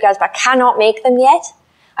make for you guys, but I cannot make them yet.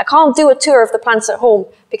 I can't do a tour of the plants at home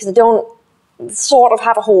because I don't sort of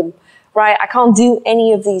have a home, right? I can't do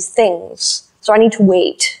any of these things. So I need to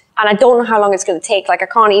wait. And I don't know how long it's going to take. Like, I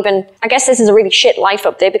can't even, I guess this is a really shit life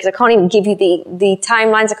update because I can't even give you the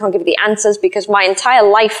timelines. I can't give you the answers because my entire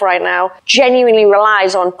life right now genuinely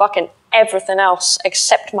relies on fucking everything else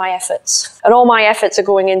except my efforts. And all my efforts are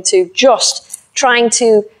going into just trying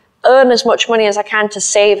to earn as much money as I can to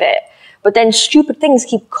save it. But then stupid things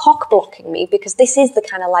keep cock-blocking me because this is the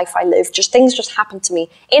kind of life I live. Just things just happen to me.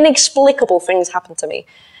 Inexplicable things happen to me.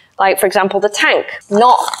 Like, for example, the tank.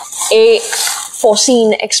 Not a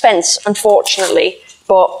foreseen expense, unfortunately.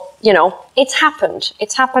 But, you know, it's happened.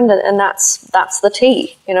 It's happened, and that's the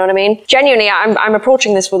tea. You know what I mean? Genuinely, I'm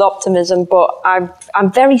approaching this with optimism, but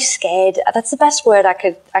I'm very scared. That's the best word I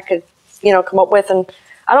could you know, come up with. And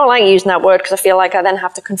I don't like using that word because I feel like I then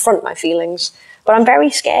have to confront my feelings. But I'm very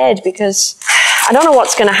scared because I don't know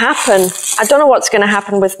what's going to happen. I don't know what's going to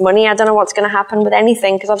happen with money. I don't know what's going to happen with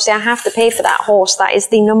anything because obviously I have to pay for that horse. That is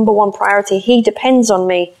the #1 priority. He depends on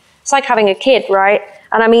me. It's like having a kid, right?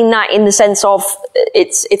 And I mean that in the sense of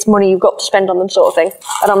it's money you've got to spend on them sort of thing.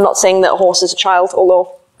 And I'm not saying that a horse is a child,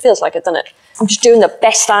 although it feels like it, doesn't it? I'm just doing the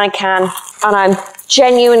best I can. And I'm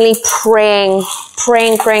genuinely praying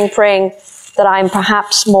that I'm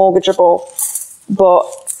perhaps mortgageable. But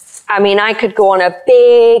I mean, I could go on a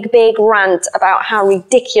big rant about how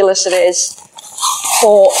ridiculous it is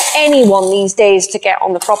for anyone these days to get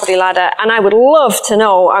on the property ladder. And I would love to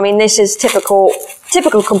know, I mean, this is typical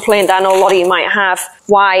complaint I know a lot of you might have,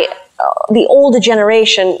 why the older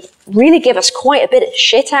generation really give us quite a bit of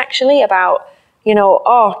shit, actually, about, you know,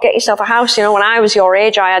 oh, get yourself a house. You know, when I was your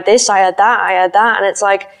age, I had this, I had that. And it's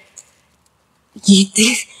like,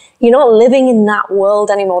 you're not living in that world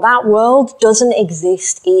anymore. That world doesn't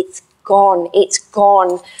exist. It's gone. It's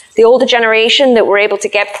gone. The older generation that were able to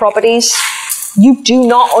get properties, you do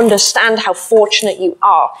not understand how fortunate you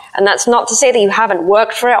are. And that's not to say that you haven't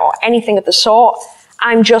worked for it or anything of the sort.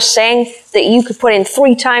 I'm just saying that you could put in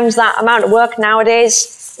 3 times that amount of work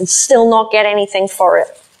nowadays and still not get anything for it.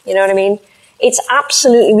 You know what I mean? It's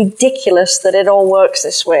absolutely ridiculous that it all works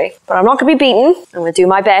this way. But I'm not going to be beaten. I'm going to do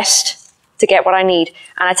my best to get what I need.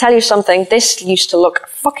 And I tell you something, this used to look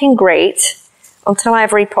fucking great until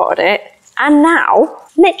I've repotted it. And now,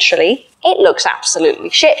 literally, it looks absolutely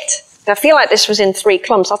shit. I feel like this was in 3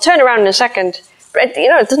 clumps. I'll turn around in a second. But, you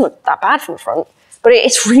know, it doesn't look that bad from the front. But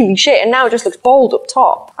it's really shit. And now it just looks bald up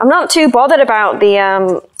top. I'm not too bothered about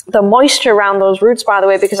the moisture around those roots, by the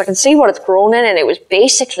way, because I can see what it's grown in, and it was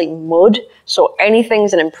basically mud. So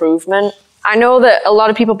anything's an improvement. I know that a lot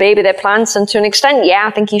of people baby their plants, and to an extent, yeah,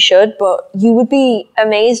 I think you should, but you would be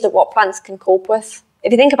amazed at what plants can cope with.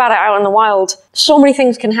 If you think about it out in the wild, so many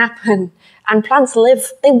things can happen, and plants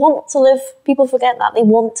live. They want to live. People forget that. They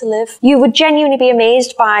want to live. You would genuinely be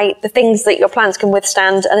amazed by the things that your plants can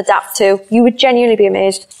withstand and adapt to. You would genuinely be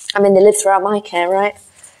amazed. I mean, they live throughout my care, right?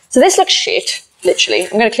 So this looks shit, literally.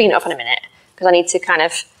 I'm going to clean it up in a minute, because I need to kind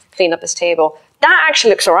of clean up this table. That actually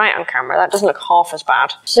looks all right on camera. That doesn't look half as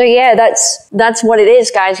bad. So yeah, that's what it is,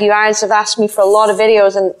 guys. You guys have asked me for a lot of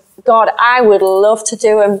videos, and God, I would love to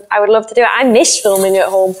do them. I would love to do it. I miss filming at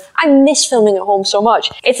home. I miss filming at home so much.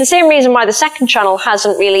 It's the same reason why the second channel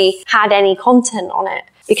hasn't really had any content on it,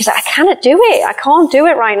 because I cannot do it. I can't do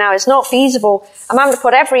it right now. It's not feasible. I'm having to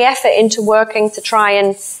put every effort into working to try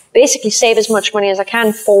and basically save as much money as I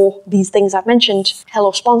can for these things I've mentioned.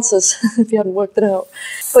 Hello, sponsors, if you hadn't worked it out.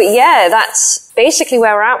 But yeah, that's basically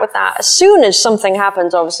where we're at with that. As soon as something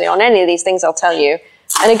happens, obviously, on any of these things, I'll tell you.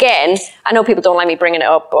 And again, I know people don't like me bringing it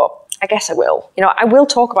up, but I guess I will. You know, I will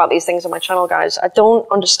talk about these things on my channel, guys. I don't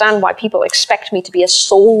understand why people expect me to be a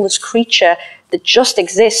soulless creature that just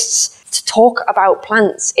exists to talk about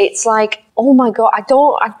plants. It's like, oh my God, I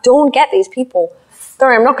don't get these people. Don't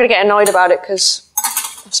worry, I'm not going to get annoyed about it because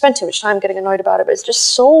I've spent too much time getting annoyed about it, but it's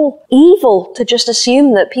just so evil to just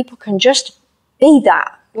assume that people can just be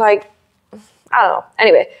that. Like, I don't know.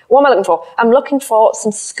 Anyway, what am I looking for? I'm looking for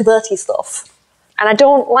some squirty stuff. And I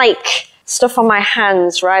don't like stuff on my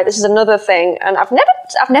hands, right? This is another thing. And I've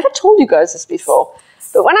never told you guys this before.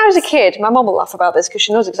 But when I was a kid, my mum will laugh about this because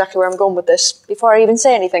she knows exactly where I'm going with this before I even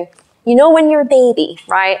say anything. You know when you're a baby,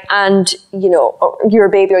 right? And, you know, or you're a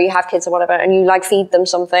baby or you have kids or whatever, and you like feed them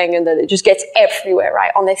something and then it just gets everywhere,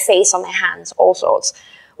 right? On their face, on their hands, all sorts.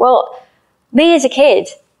 Well, me as a kid,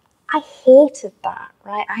 I hated that,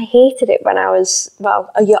 right? I hated it when I was, well,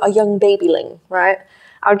 a young babyling, right?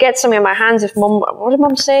 I would get something in my hands if mum, what did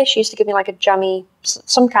mum say? She used to give me like a jammy,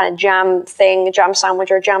 some kind of jam thing, a jam sandwich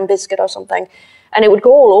or a jam biscuit or something. And it would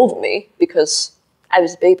go all over me because I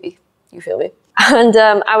was a baby, you feel me? And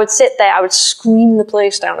I would sit there, I would scream the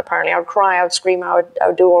place down apparently. I would cry, I would scream, I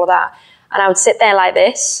would do all of that. And I would sit there like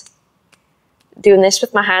this, doing this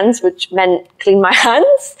with my hands, which meant clean my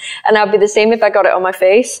hands. And I'd be the same if I got it on my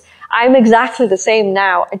face. I'm exactly the same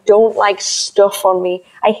now. I don't like stuff on me.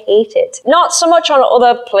 I hate it. Not so much on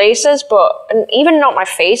other places, but even not my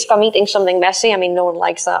face. If I'm eating something messy, I mean, no one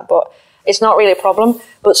likes that, but it's not really a problem.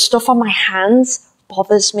 But stuff on my hands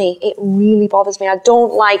bothers me. It really bothers me. I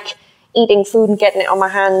don't like eating food and getting it on my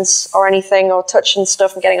hands or anything, or touching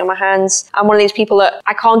stuff and getting it on my hands. I'm one of these people that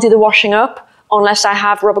I can't do the washing up unless I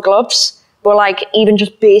have rubber gloves. But like even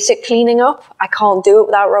just basic cleaning up, I can't do it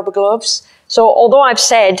without rubber gloves. So although I've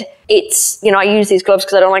said it's, you know, I use these gloves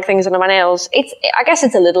because I don't like things under my nails, I guess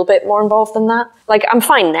it's a little bit more involved than that. Like I'm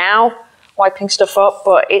fine now wiping stuff up,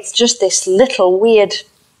 but it's just this little weird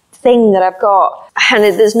thing that I've got. And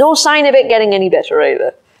there's no sign of it getting any better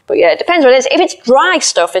either. But yeah, it depends what it is. If it's dry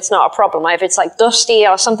stuff, it's not a problem. If it's like dusty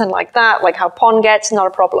or something like that, like how pon gets, not a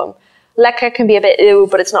problem. Lekker can be a bit ew,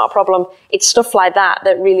 but it's not a problem. It's stuff like that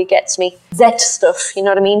that really gets me. Wet stuff, you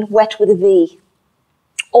know what I mean? Wet with a V.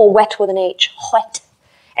 Or wet with an H. Wet.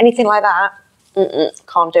 Anything like that,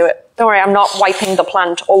 can't do it. Don't worry, I'm not wiping the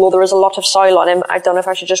plant, although there is a lot of soil on him. I don't know if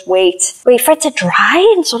I should just wait for it to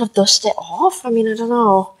dry and sort of dust it off. I mean, I don't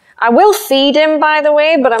know. I will feed him, by the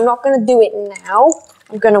way, but I'm not going to do it now.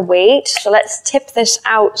 I'm going to wait. So let's tip this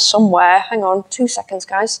out somewhere. Hang on, 2 seconds,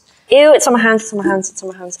 guys. Ew, it's on my hands, it's on my hands, it's on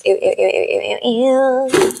my hands. Ew, ew, ew, ew,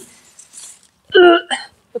 ew, ew.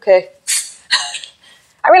 Okay.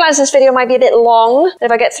 I realise this video might be a bit long.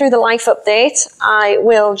 If I get through the life update, I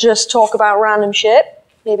will just talk about random shit.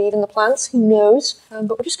 Maybe even the plants, who knows.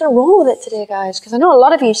 But we're just going to roll with it today, guys. Because I know a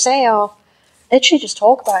lot of you say, oh, literally just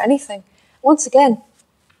talk about anything. Once again,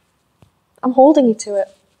 I'm holding you to it.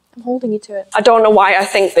 I'm holding you to it. I don't know why I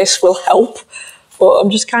think this will help, but I'm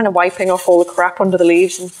just kind of wiping off all the crap under the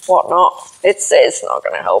leaves and whatnot. It's not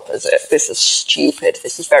going to help, is it? This is stupid.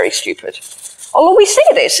 This is very stupid. Although we say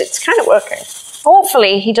this, it's kind of working.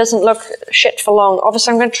 Hopefully he doesn't look shit for long.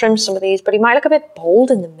 Obviously I'm going to trim some of these, but he might look a bit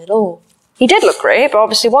bold in the middle. He did look great, but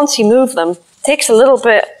obviously once you move them, it takes a little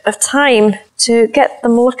bit of time to get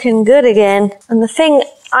them looking good again. And the thing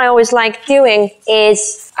I always like doing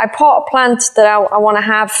is I pot a plant that I want to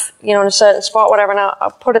have, you know, in a certain spot, whatever, and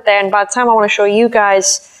I'll put it there. And by the time I want to show you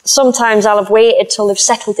guys, sometimes I'll have waited till they've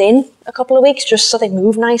settled in a couple of weeks just so they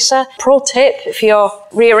move nicer. Pro tip, if you're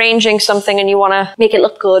rearranging something and you want to make it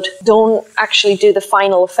look good, don't actually do the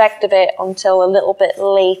final effect of it until a little bit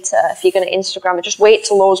later. If you're going to Instagram it, just wait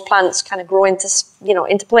till those plants kind of grow into, you know,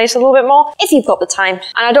 into place a little bit more, if you've got the time.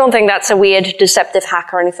 And I don't think that's a weird, deceptive hack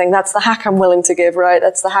or anything. That's the hack I'm willing to give, right?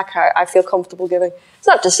 That's the hack I feel comfortable giving. It's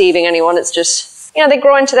not deceiving anyone, it's just, you know, they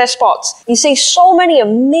grow into their spots. You see so many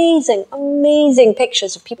amazing, amazing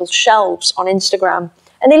pictures of people's shelves on Instagram,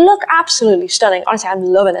 and they look absolutely stunning. Honestly, I'm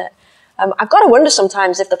loving it. I've got to wonder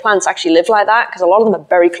sometimes if the plants actually live like that, because a lot of them are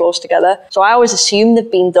very close together. So I always assume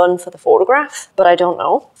they've been done for the photograph, but I don't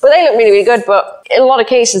know. But they look really, really good, but in a lot of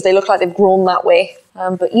cases, they look like they've grown that way.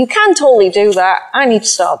 But you can totally do that. I need to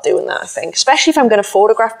start doing that, I think. Especially if I'm going to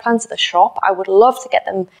photograph plants at the shop. I would love to get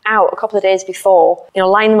them out a couple of days before. You know,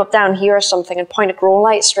 line them up down here or something and point a grow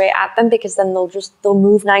light straight at them, because then they'll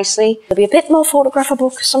move nicely. They'll be a bit more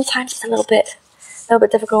photographable, because sometimes it's a little bit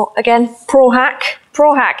difficult. Again, pro hack.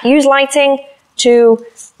 Use lighting to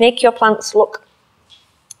make your plants look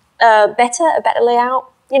a better layout.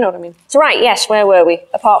 You know what I mean. So right, yes, where were we?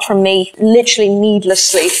 Apart from me literally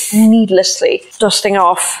needlessly dusting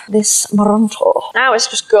off this Moronto. Now it's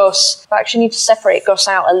just Gus. I actually need to separate Gus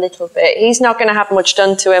out a little bit. He's not going to have much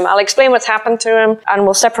done to him. I'll explain what's happened to him, and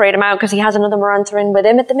we'll separate him out because he has another Moronto in with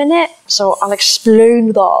him at the minute. So I'll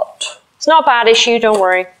explain that. It's not a bad issue, don't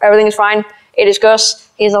worry. Everything is fine. It is Gus.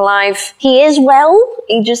 He is alive. He is well.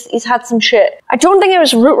 He's had some shit. I don't think it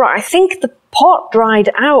was root rot. I think the pot dried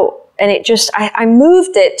out. And it just, I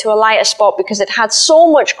moved it to a lighter spot because it had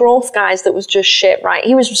so much growth, guys, that was just shit, right?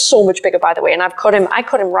 He was so much bigger, by the way, and I cut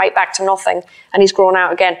him right back to nothing, and he's grown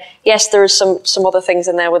out again. Yes, there is some other things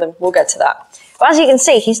in there with him. We'll get to that. But as you can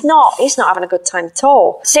see, he's not having a good time at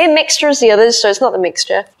all. Same mixture as the others, so it's not the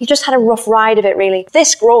mixture. He just had a rough ride of it, really.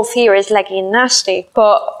 This growth here is leggy and nasty,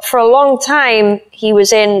 but for a long time, he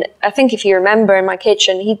was in, I think if you remember, in my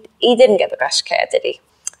kitchen, he didn't get the best care, did he?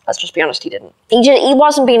 Let's just be honest, he didn't. He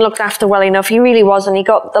wasn't being looked after well enough. He really wasn't. He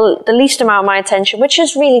got the least amount of my attention, which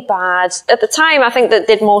is really bad. At the time, I think that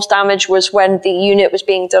did most damage was when the unit was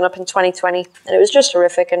being done up in 2020. And it was just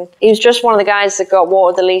horrific. And he was just one of the guys that got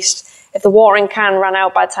watered the least. If the watering can ran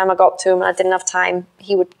out by the time I got to him and I didn't have time,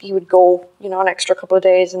 he would go, an extra couple of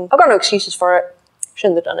days. And I've got no excuses for it.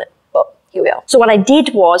 Shouldn't have done it. Here we are. So what I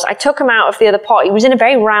did was I took him out of the other pot. He was in a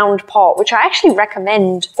very round pot, which I actually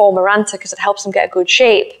recommend for Maranta because it helps him get a good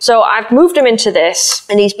shape. So I've moved him into this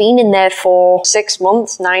and he's been in there for 6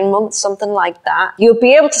 months, 9 months, something like that. You'll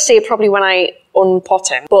be able to see it probably when I unpot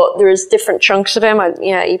him, but there's different chunks of him.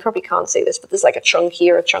 You probably can't see this, but there's like a chunk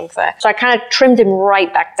here, a chunk there. So I kind of trimmed him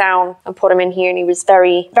right back down and put him in here, and he was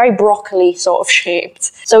very, very broccoli sort of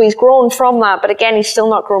shaped. So he's grown from that, but again, he's still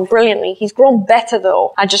not grown brilliantly. He's grown better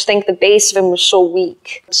though. I just think the base of him was so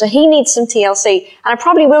weak. So he needs some TLC, and I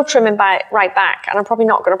probably will trim him right back, and I'm probably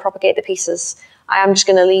not going to propagate the pieces. I am just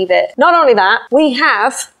going to leave it. Not only that, we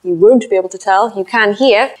have, you won't be able to tell, you can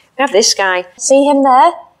here, we have this guy. See him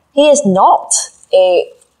there? He is not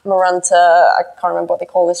a Maranta, I can't remember what they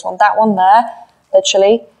call this one, that one there,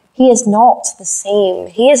 literally. He is not the same.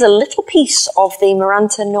 He is a little piece of the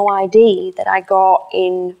Maranta No ID that I got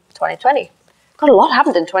in 2020. God, a lot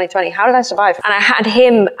happened in 2020. How did I survive? And I had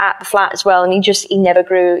him at the flat as well, and he never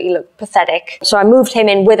grew. He looked pathetic. So I moved him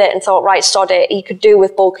in with it and thought, right, sod it. He could do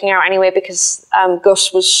with bulking out anyway because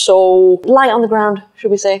Gus was so light on the ground,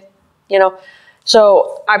 should we say,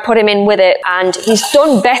 So I put him in with it and he's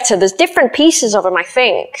done better. There's different pieces of him, I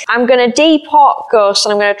think. I'm going to depot Gus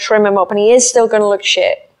and I'm going to trim him up, and he is still going to look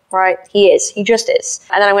shit, right? He is. He just is.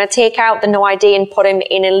 And then I'm going to take out the No ID and put him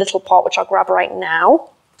in a little pot, which I'll grab right now.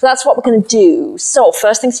 So that's what we're going to do. So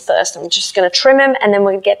first things first, I'm just going to trim him and then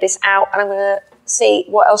we're going to get this out and I'm going to see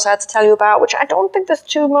what else I had to tell you about, which I don't think there's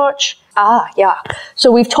too much. Yeah.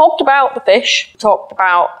 So we've talked about the fish, we've talked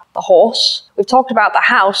about the horse, we've talked about the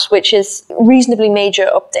house, which is a reasonably major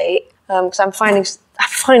update because I'm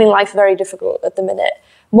finding life very difficult at the minute.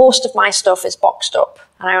 Most of my stuff is boxed up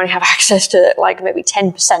and I only have access to like maybe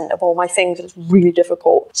 10% of all my things. It's really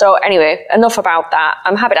difficult. So anyway, enough about that.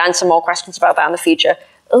 I'm happy to answer more questions about that in the future.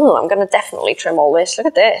 Oh, I'm going to definitely trim all this. Look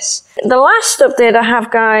at this. The last update I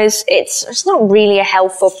have, guys, it's not really a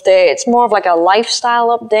health update. It's more of like a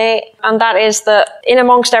lifestyle update. And that is that in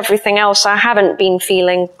amongst everything else, I haven't been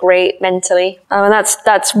feeling great mentally. And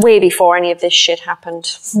that's way before any of this shit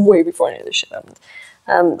happened. Way before any of this shit happened.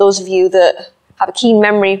 Those of you that have a keen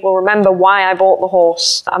memory will remember why I bought the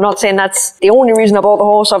horse. I'm not saying that's the only reason I bought the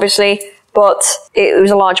horse, obviously. But it was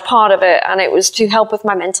a large part of it, and it was to help with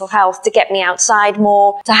my mental health, to get me outside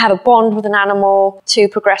more, to have a bond with an animal, to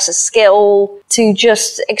progress a skill, to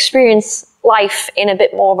just experience life in a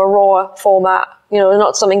bit more of a raw format.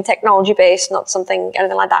 Not something technology-based, not something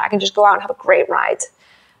anything like that. I can just go out and have a great ride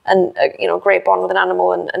and, great bond with an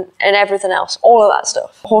animal and everything else, all of that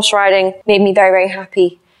stuff. Horse riding made me very, very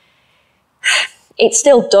happy. It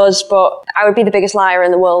still does, but I would be the biggest liar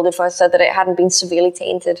in the world if I said that it hadn't been severely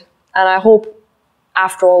tainted. And I hope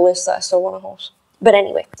after all this that I still want a horse. But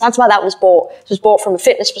anyway, that's why that was bought. It was bought from a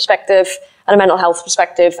fitness perspective and a mental health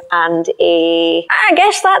perspective, and I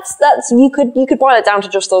guess that's you could boil it down to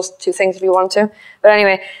just those two things if you wanted to. But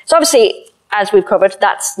anyway, so obviously, as we've covered,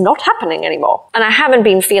 that's not happening anymore. And I haven't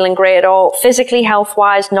been feeling great at all. Physically,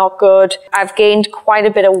 health-wise, not good. I've gained quite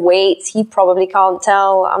a bit of weight. You probably can't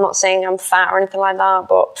tell. I'm not saying I'm fat or anything like that,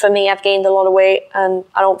 but for me, I've gained a lot of weight and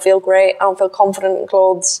I don't feel great. I don't feel confident in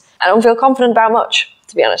clothes. I don't feel confident about much,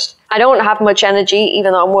 to be honest. I don't have much energy,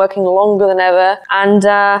 even though I'm working longer than ever. And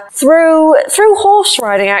through horse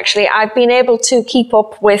riding, actually, I've been able to keep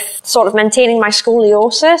up with sort of maintaining my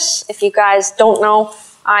scoliosis. If you guys don't know,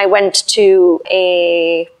 I went to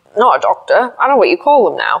not a doctor, I don't know what you call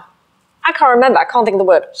them now. I can't remember, I can't think of the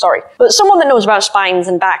word, sorry. But someone that knows about spines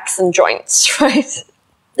and backs and joints, right?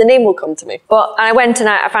 The name will come to me. But I went and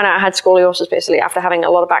I found out I had scoliosis basically after having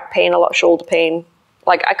a lot of back pain, a lot of shoulder pain.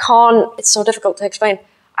 Like it's so difficult to explain.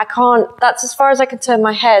 That's as far as I can turn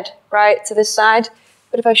my head, right, to this side.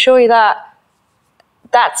 But if I show you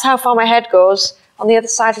that's how far my head goes. On the other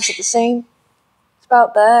side, is it the same? It's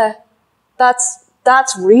about there.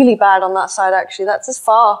 That's really bad on that side, actually. That's as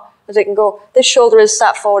far as it can go. This shoulder is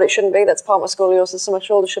sat forward. It shouldn't be. That's part of my scoliosis, so my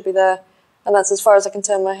shoulder should be there. And that's as far as I can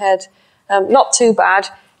turn my head. Not too bad,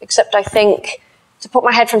 except I think to put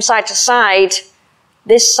my head from side to side,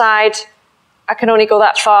 this side, I can only go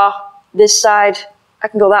that far. This side, I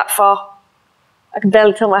can go that far. I can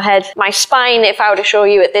barely turn my head. My spine, if I were to show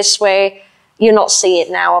you it this way, you'll not see it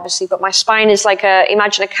now, obviously, but my spine is like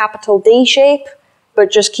imagine a capital D shape,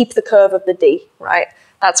 but just keep the curve of the D, right?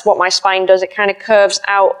 That's what my spine does. It kind of curves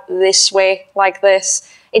out this way, like this.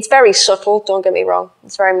 It's very subtle, don't get me wrong.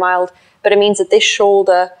 It's very mild, but it means that this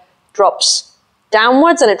shoulder drops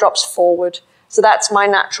downwards and it drops forward. So that's my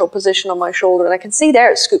natural position on my shoulder. And I can see there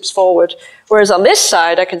it scoops forward. Whereas on this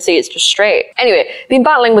side, I can see it's just straight. Anyway, been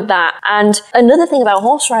battling with that. And another thing about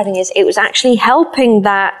horse riding is it was actually helping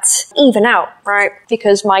that even out, right?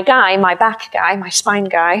 Because my guy, my back guy, my spine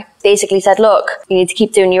guy, basically said, look, you need to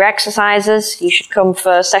keep doing your exercises. You should come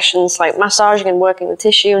for sessions like massaging and working the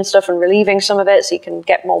tissue and stuff and relieving some of it so you can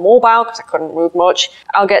get more mobile, because I couldn't move much.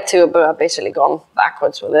 I'll get to it, but I've basically gone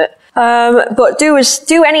backwards with it. But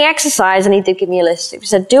do any exercise, and he did give me a list. He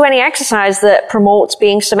said, do any exercise that promotes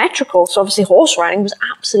being symmetrical. So obviously horse riding was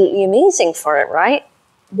absolutely amazing for it, right?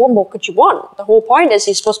 What more could you want? The whole point is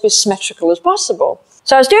you're supposed to be as symmetrical as possible.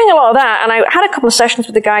 So I was doing a lot of that, and I had a couple of sessions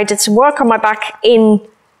with the guy, did some work on my back in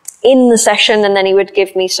the session, and then he would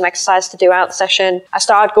give me some exercise to do out the session. I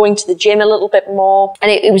started going to the gym a little bit more, and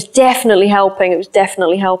it was definitely helping. It was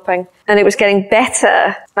definitely helping, and it was getting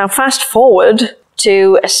better. Now fast forward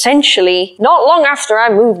to essentially not long after I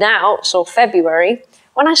moved out, so February,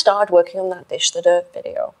 when I started working on that Dish the Dirt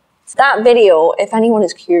video. That video, if anyone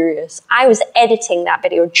is curious, I was editing that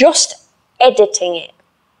video, just editing it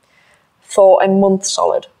for a month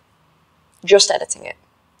solid. Just editing it.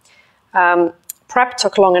 Prep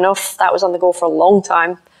took long enough. That was on the go for a long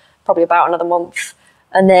time, probably about another month.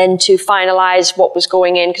 And then to finalize what was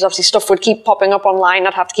going in, because obviously stuff would keep popping up online.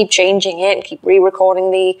 I'd have to keep changing it and keep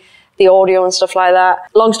re-recording the audio and stuff like that.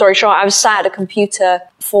 Long story short, I was sat at a computer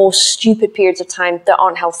for stupid periods of time that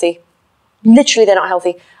aren't healthy. Literally, they're not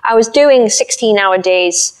healthy. I was doing 16-hour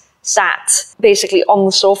days sat basically on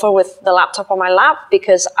the sofa with the laptop on my lap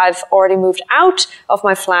because I've already moved out of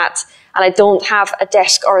my flat and I don't have a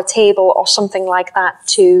desk or a table or something like that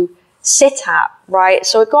to sit at, right?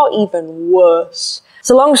 So it got even worse.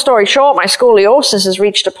 So long story short, my scoliosis has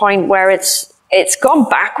reached a point where it's gone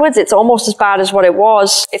backwards. It's almost as bad as what it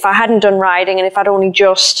was if I hadn't done riding and if I'd only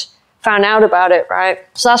just found out about it, right?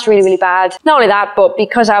 So that's really, really bad. Not only that, but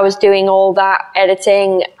because I was doing all that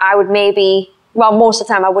editing, I would most of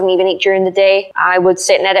the time I wouldn't even eat during the day. I would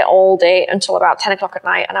sit and edit all day until about 10 o'clock at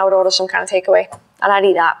night, and I would order some kind of takeaway and I'd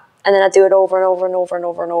eat that. And then I'd do it over and over and over and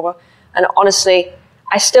over and over. And honestly,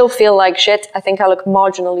 I still feel like shit. I think I look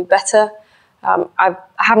marginally better. I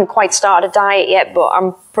haven't quite started a diet yet, but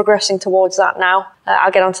I'm progressing towards that now.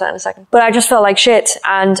 I'll get onto that in a second. But I just felt like shit,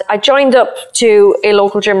 and I joined up to a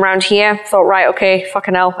local gym around here. Thought, right, okay,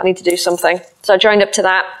 fucking hell, I need to do something. So I joined up to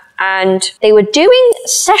that, and they were doing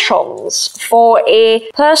sessions for a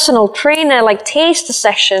personal trainer, like taster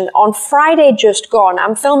session on Friday just gone.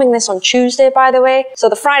 I'm filming this on Tuesday, by the way. So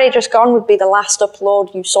the Friday just gone would be the last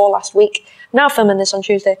upload you saw last week. Now filming this on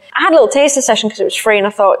Tuesday. I had a little taster session because it was free, and I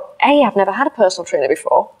thought, hey, I've never had a personal trainer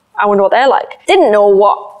before. I wonder what they're like. Didn't know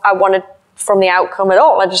what I wanted from the outcome at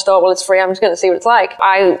all. I just thought, well, it's free. I'm just going to see what it's like.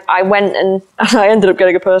 I went and I ended up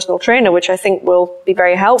getting a personal trainer, which I think will be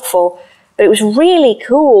very helpful. But it was really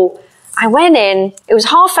cool. I went in. It was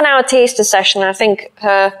half an hour taster session. And I think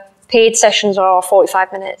her paid sessions are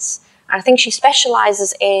 45 minutes. I think she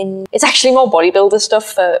specializes in, it's actually more bodybuilder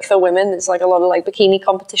stuff for women. It's like a lot of like bikini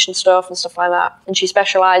competition stuff and stuff like that. And she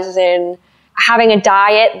specializes in having a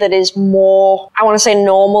diet that is more, I want to say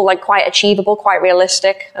normal, like quite achievable, quite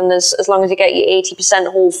realistic. And as long as you get your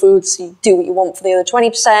 80% whole foods, you do what you want for the other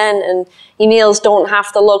 20%. And your meals don't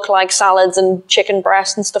have to look like salads and chicken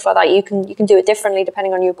breast and stuff like that. You can do it differently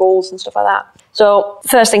depending on your goals and stuff like that. So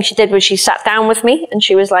first thing she did was she sat down with me and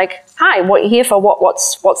she was like, hi, what are you here for?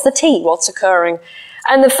 What's the tea? What's occurring?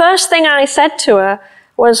 And the first thing I said to her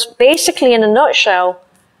was basically in a nutshell,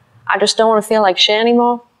 I just don't want to feel like shit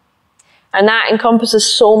anymore. And that encompasses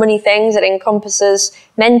so many things. It encompasses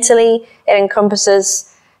mentally, it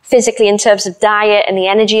encompasses physically in terms of diet and the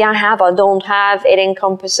energy I have or don't have. It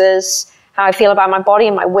encompasses how I feel about my body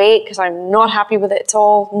and my weight because I'm not happy with it at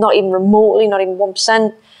all, not even remotely, not even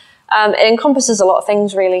 1%. It encompasses a lot of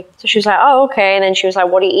things, really. So she was like, oh, okay. And then she was like,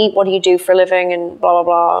 what do you eat? What do you do for a living? And blah, blah,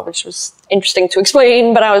 blah, which was interesting to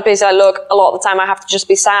explain. But I was basically like, look, a lot of the time I have to just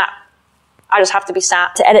be sat. I just have to be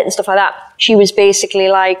sat to edit and stuff like that. She was basically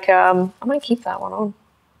like, I might keep that one on.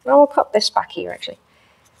 I'll cut this back here, actually.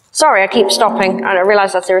 Sorry, I keep stopping, and I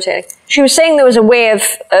realise that's irritating. She was saying there was a way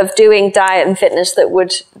of doing diet and fitness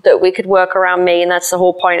that we could work around me, and that's the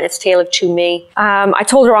whole point. It's tailored to me. I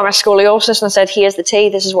told her about my scoliosis, and I said, here's the tea.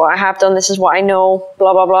 This is what I have done. This is what I know.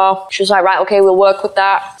 Blah, blah, blah. She was like, right, okay, we'll work with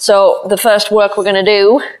that. So the first work we're going to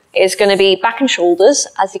do is going to be back and shoulders,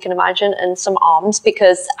 as you can imagine, and some arms,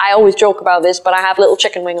 because I always joke about this, but I have little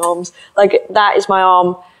chicken wing arms. Like, that is my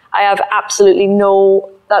arm. I have absolutely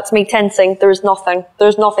no... That's me tensing. There's nothing.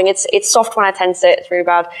 It's soft when I tense it. It's really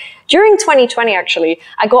bad. During 2020, actually,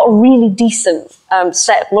 I got a really decent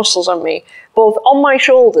set of muscles on me, both on my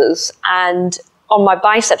shoulders and on my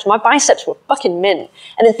biceps. My biceps were fucking mint.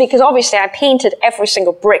 And it's because obviously I painted every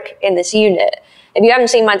single brick in this unit. If you haven't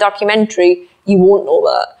seen my documentary, you won't know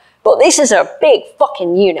that. But this is a big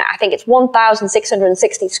fucking unit. I think it's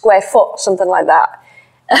 1,660 square foot, something like that.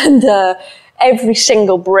 And every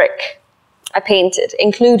single brick I painted,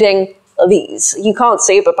 including these. You can't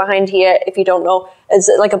see it, but behind here, if you don't know,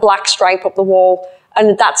 is like a black stripe up the wall.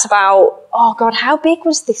 And that's about, oh God, how big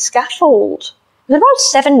was the scaffold? Was it about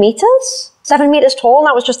 7 meters? 7 meters tall, and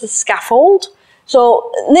that was just the scaffold.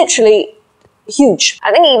 So literally huge.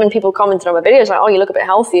 I think even people commented on my videos like, oh, you look a bit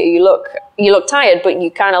healthier, you look tired, but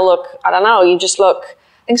you kind of look, I don't know, you just look,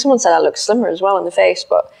 I think someone said I look slimmer as well in the face.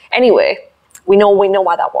 But anyway, we know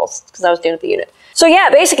why that was, because I was doing it at the unit. So yeah,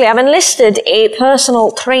 basically I've enlisted a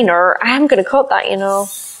personal trainer. I am going to cut that, you know.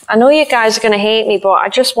 I know you guys are going to hate me, but I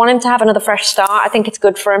just want him to have another fresh start. I think it's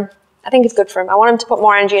good for him. I want him to put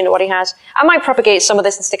more energy into what he has. I might propagate some of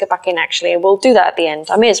this and stick it back in, actually. We'll do that at the end.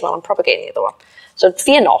 I may as well. I'm propagating the other one. So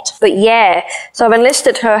fear not. But yeah, so I've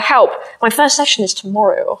enlisted her help. My first session is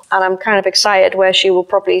tomorrow, and I'm kind of excited, where she will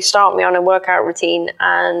probably start me on a workout routine,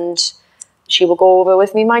 and she will go over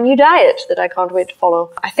with me my new diet that I can't wait to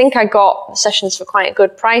follow. I think I got sessions for quite a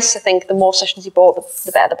good price. I think the more sessions you bought,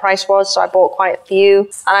 the better the price was. So I bought quite a few.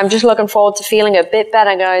 And I'm just looking forward to feeling a bit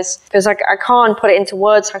better, guys, because I can't put it into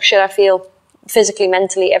words how shit I feel physically,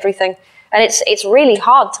 mentally, everything. And it's really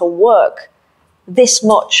hard to work this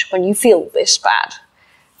much when you feel this bad,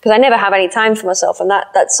 because I never have any time for myself. And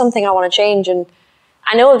that's something I want to change. And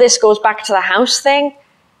I know this goes back to the house thing,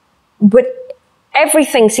 but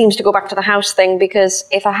everything seems to go back to the house thing, because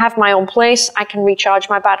if I have my own place, I can recharge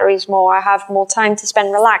my batteries more. I have more time to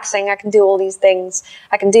spend relaxing. I can do all these things.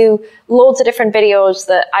 I can do loads of different videos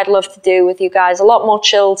that I'd love to do with you guys. A lot more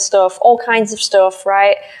chilled stuff, all kinds of stuff,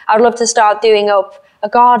 right? I'd love to start doing up a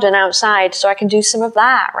garden outside so I can do some of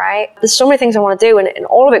that, right? There's so many things I want to do, and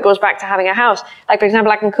all of it goes back to having a house. Like, for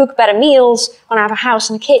example, I can cook better meals when I have a house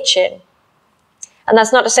and a kitchen. And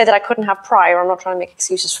that's not to say that I couldn't have prior. I'm not trying to make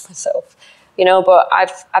excuses for myself. You know, but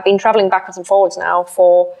I've been traveling backwards and forwards now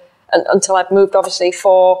until I've moved, obviously,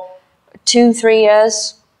 for 2-3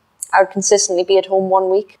 years. I would consistently be at home 1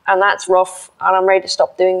 week, and that's rough, and I'm ready to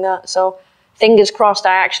stop doing that. So fingers crossed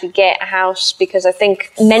I actually get a house, because I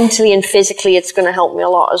think mentally and physically it's going to help me a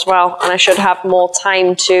lot as well, and I should have more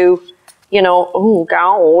time to, you know, oh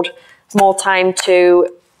God, more time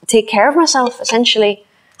to take care of myself, essentially,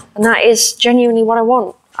 and that is genuinely what I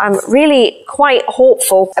want. I'm really quite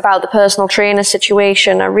hopeful about the personal trainer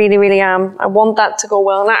situation. I really, really am. I want that to go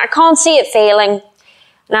well. Now, I can't see it failing.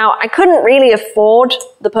 Now, I couldn't really afford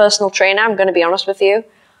the personal trainer, I'm going to be honest with you,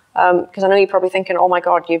 because I know you're probably thinking, oh my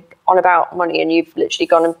God, you're on about money and you've literally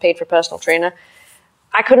gone and paid for a personal trainer.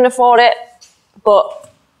 I couldn't afford it, but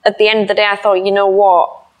at the end of the day, I thought, you know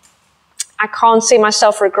what? I can't see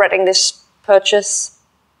myself regretting this purchase.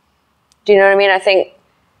 Do you know what I mean? I think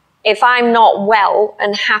if I'm not well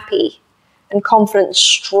and happy and confident and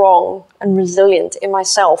strong and resilient in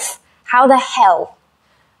myself, how the hell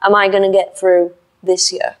am I going to get through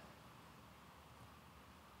this year?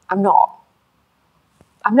 I'm not.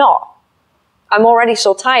 I'm already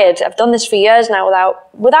so tired. I've done this for years now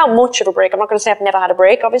without much of a break. I'm not going to say I've never had a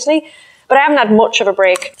break, obviously, but I haven't had much of a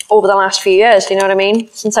break over the last few years, do you know what I mean?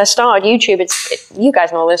 Since I started YouTube, you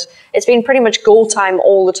guys know this, it's been pretty much goal time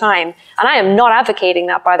all the time. And I am not advocating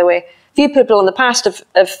that, by the way. A few people in the past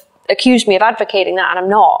have accused me of advocating that, and I'm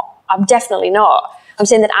not. I'm definitely not. I'm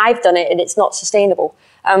saying that I've done it and it's not sustainable.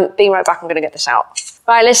 Being right back, I'm going to get this out.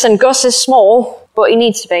 Right, listen, Gus is small, but he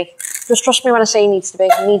needs to be. Just trust me when I say he needs to be.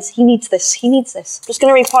 He needs this. Just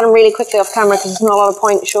going to repot him really quickly off camera, because there's not a lot of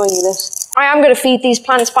point showing you this. I am going to feed these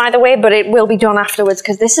plants, by the way, but it will be done afterwards,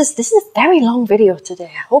 because this is a very long video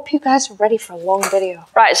today. I hope you guys are ready for a long video.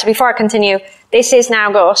 Right, so before I continue, this is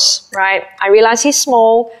now Gus, right? I realize he's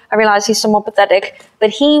small. I realize he's somewhat pathetic, but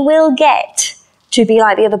he will get to be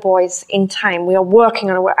like the other boys in time. We are working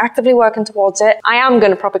on it. We're actively working towards it. I am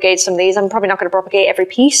going to propagate some of these. I'm probably not going to propagate every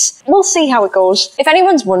piece. We'll see how it goes. If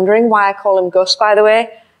anyone's wondering why I call him Gus, by the way,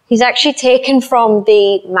 He's actually taken from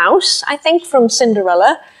the mouse, I think, from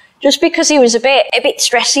Cinderella, just because he was a bit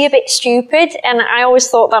stressy, a bit stupid. And I always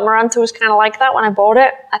thought that Maranta was kind of like that when I bought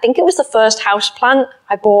it. I think it was the first houseplant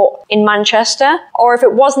I bought in Manchester. Or if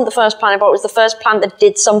it wasn't the first plant I bought, it was the first plant that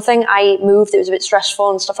did something. I moved, it was a bit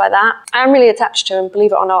stressful and stuff like that. I'm really attached to him,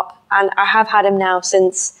 believe it or not. And I have had him now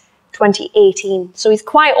since 2018. So he's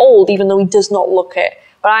quite old, even though he does not look it.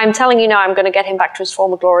 But I'm telling you now, I'm going to get him back to his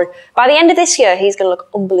former glory. By the end of this year, he's going to look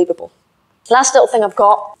unbelievable. Last little thing I've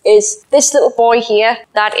got is this little boy here.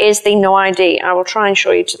 That is the No ID. I will try and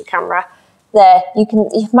show you to the camera. There, you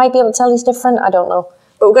might be able to tell he's different, I don't know.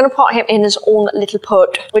 But we're going to put him in his own little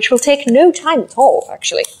put, which will take no time at all,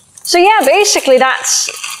 actually. So yeah, basically that's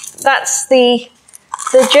the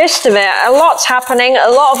gist of it. A lot's happening,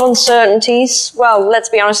 a lot of uncertainties. Well, let's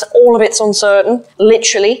be honest, all of it's uncertain,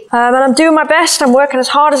 literally. And I'm doing my best, I'm working as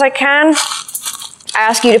hard as I can. I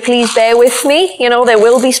ask you to please bear with me. You know, there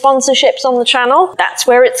will be sponsorships on the channel. That's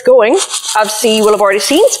where it's going. Obviously, you will have already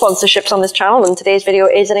seen sponsorships on this channel, and today's video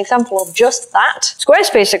is an example of just that.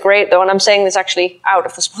 Squarespace are great, though, and I'm saying this actually out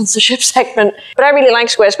of the sponsorship segment. But I really like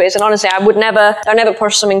Squarespace, and honestly, I'd never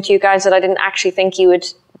push something to you guys that I didn't actually think you would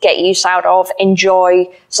get use out of, enjoy,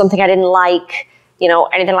 something I didn't like, you know,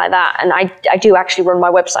 anything like that. And I do actually run my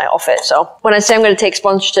website off it. So when I say I'm going to take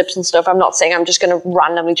sponsorships and stuff, I'm not saying I'm just going to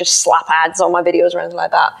randomly just slap ads on my videos or anything like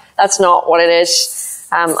that. That's not what it is.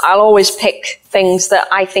 I'll always pick things that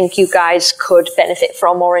I think you guys could benefit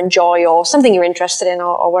from or enjoy, or something you're interested in,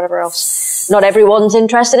 or whatever else. Not everyone's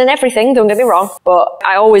interested in everything, don't get me wrong, but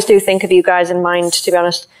I always do think of you guys in mind, to be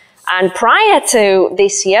honest. And prior to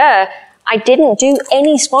this year, I didn't do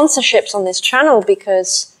any sponsorships on this channel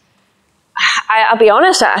because I'll be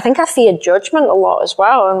honest, I think I feared judgment a lot as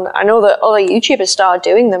well. And I know that other YouTubers started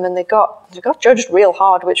doing them and they got judged real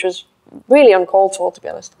hard, which was really uncalled for, to be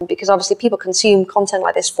honest. Because obviously people consume content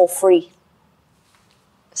like this for free.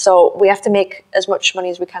 So we have to make as much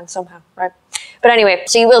money as we can somehow, right? But anyway,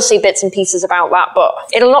 so you will see bits and pieces about that, but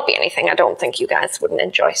it'll not be anything I don't think you guys wouldn't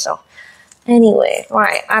enjoy, so. Anyway,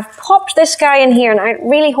 right, I've popped this guy in here and I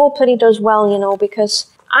really hope that he does well, you know, because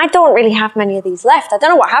I don't really have many of these left. I don't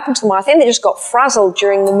know what happened to them. I think they just got frazzled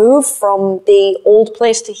during the move from the old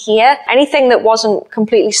place to here. Anything that wasn't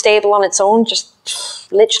completely stable on its own just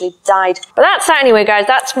literally died. But that's that anyway, guys.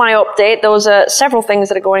 That's my update. Those are several things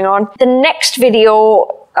that are going on. The next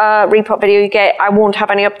video, Repot video you get, I won't have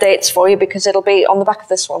any updates for you because it'll be on the back of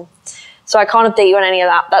this one. So I can't update you on any of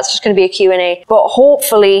that. That's just going to be a Q&A. But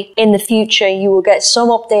hopefully in the future you will get some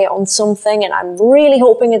update on something, and I'm really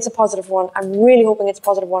hoping it's a positive one. I'm really hoping it's a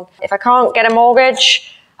positive one. If I can't get a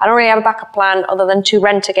mortgage, I don't really have a backup plan other than to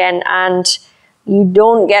rent again, and you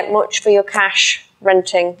don't get much for your cash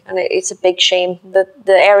renting, and it's a big shame. The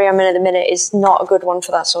area I'm in at the minute is not a good one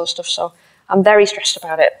for that sort of stuff, so I'm very stressed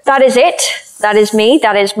about it. That is it. That is me.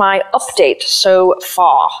 That is my update so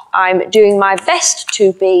far. I'm doing my best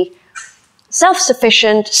to be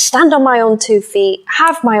self-sufficient, stand on my own 2 feet,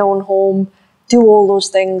 have my own home, do all those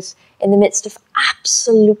things in the midst of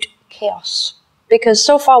absolute chaos. Because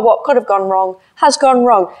so far what could have gone wrong has gone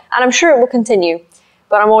wrong, and I'm sure it will continue.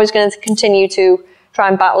 But I'm always going to continue to try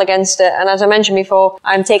and battle against it. And as I mentioned before,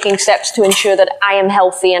 I'm taking steps to ensure that I am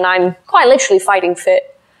healthy, and I'm quite literally fighting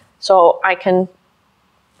fit, so I can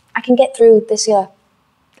get through this year.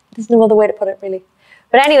 There's no other way to put it, really.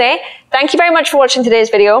 But anyway, thank you very much for watching today's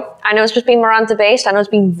video. I know it's just been Maranta based. I know it's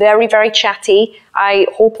been very, very chatty. I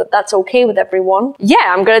hope that that's okay with everyone.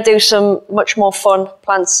 Yeah, I'm going to do some much more fun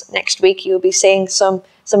plants next week. You'll be seeing some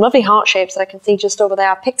lovely heart shapes that I can see just over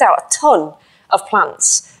there. I picked out a ton of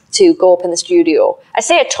plants to go up in the studio. I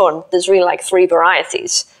say a ton, there's really like 3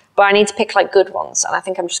 varieties. But I need to pick like good ones, and I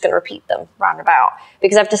think I'm just going to repeat them round about.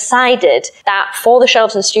 Because I've decided that for the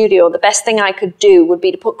shelves in the studio, the best thing I could do would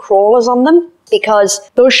be to put crawlers on them. Because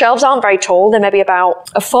those shelves aren't very tall, they're maybe about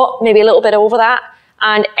a foot, maybe a little bit over that.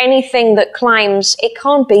 And anything that climbs, it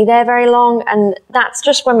can't be there very long, and that's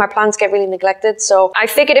just when my plants get really neglected. So I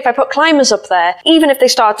figured if I put climbers up there, even if they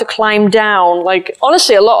start to climb down, like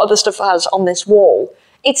honestly a lot of the stuff it has on this wall,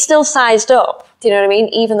 it's still sized up. Do you know what I mean?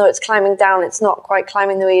 Even though it's climbing down, it's not quite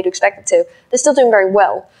climbing the way you'd expect it to. They're still doing very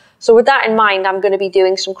well. So with that in mind, I'm going to be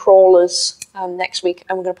doing some crawlers next week,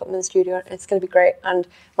 and we're going to put them in the studio. It's going to be great. And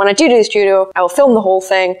when I do the studio, I will film the whole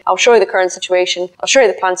thing. I'll show you the current situation. I'll show you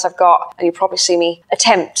the plants I've got, and you'll probably see me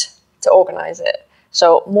attempt to organize it.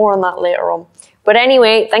 So more on that later on. But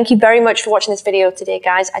anyway, thank you very much for watching this video today,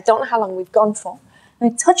 guys. I don't know how long we've gone for.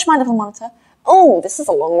 Let me touch my little monitor. Oh, this is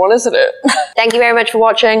a long one, isn't it? Thank you very much for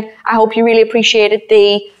watching. I hope you really appreciated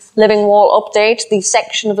the living wall update, the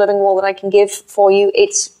section of living wall that I can give for you.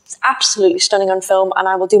 It's It's absolutely stunning on film, and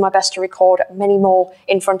I will do my best to record many more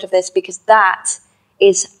in front of this because that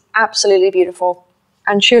is absolutely beautiful.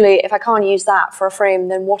 And truly, if I can't use that for a frame,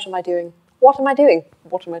 then what am I doing? What am I doing?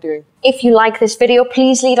 What am I doing? If you like this video,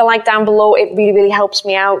 please leave a like down below. It really, really helps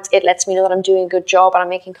me out. It lets me know that I'm doing a good job and I'm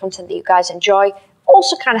making content that you guys enjoy.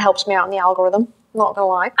 Also kind of helps me out in the algorithm, not gonna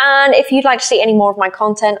lie. And if you'd like to see any more of my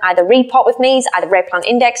content, either repot with me's, either rare plant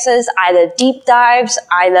indexes, either deep dives,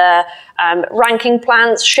 either ranking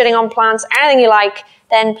plants, shitting on plants, anything you like,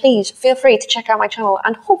 then please feel free to check out my channel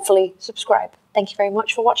and hopefully subscribe. Thank you very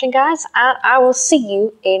much for watching, guys, and I will see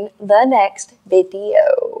you in the next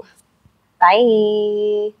video.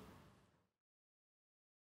 Bye.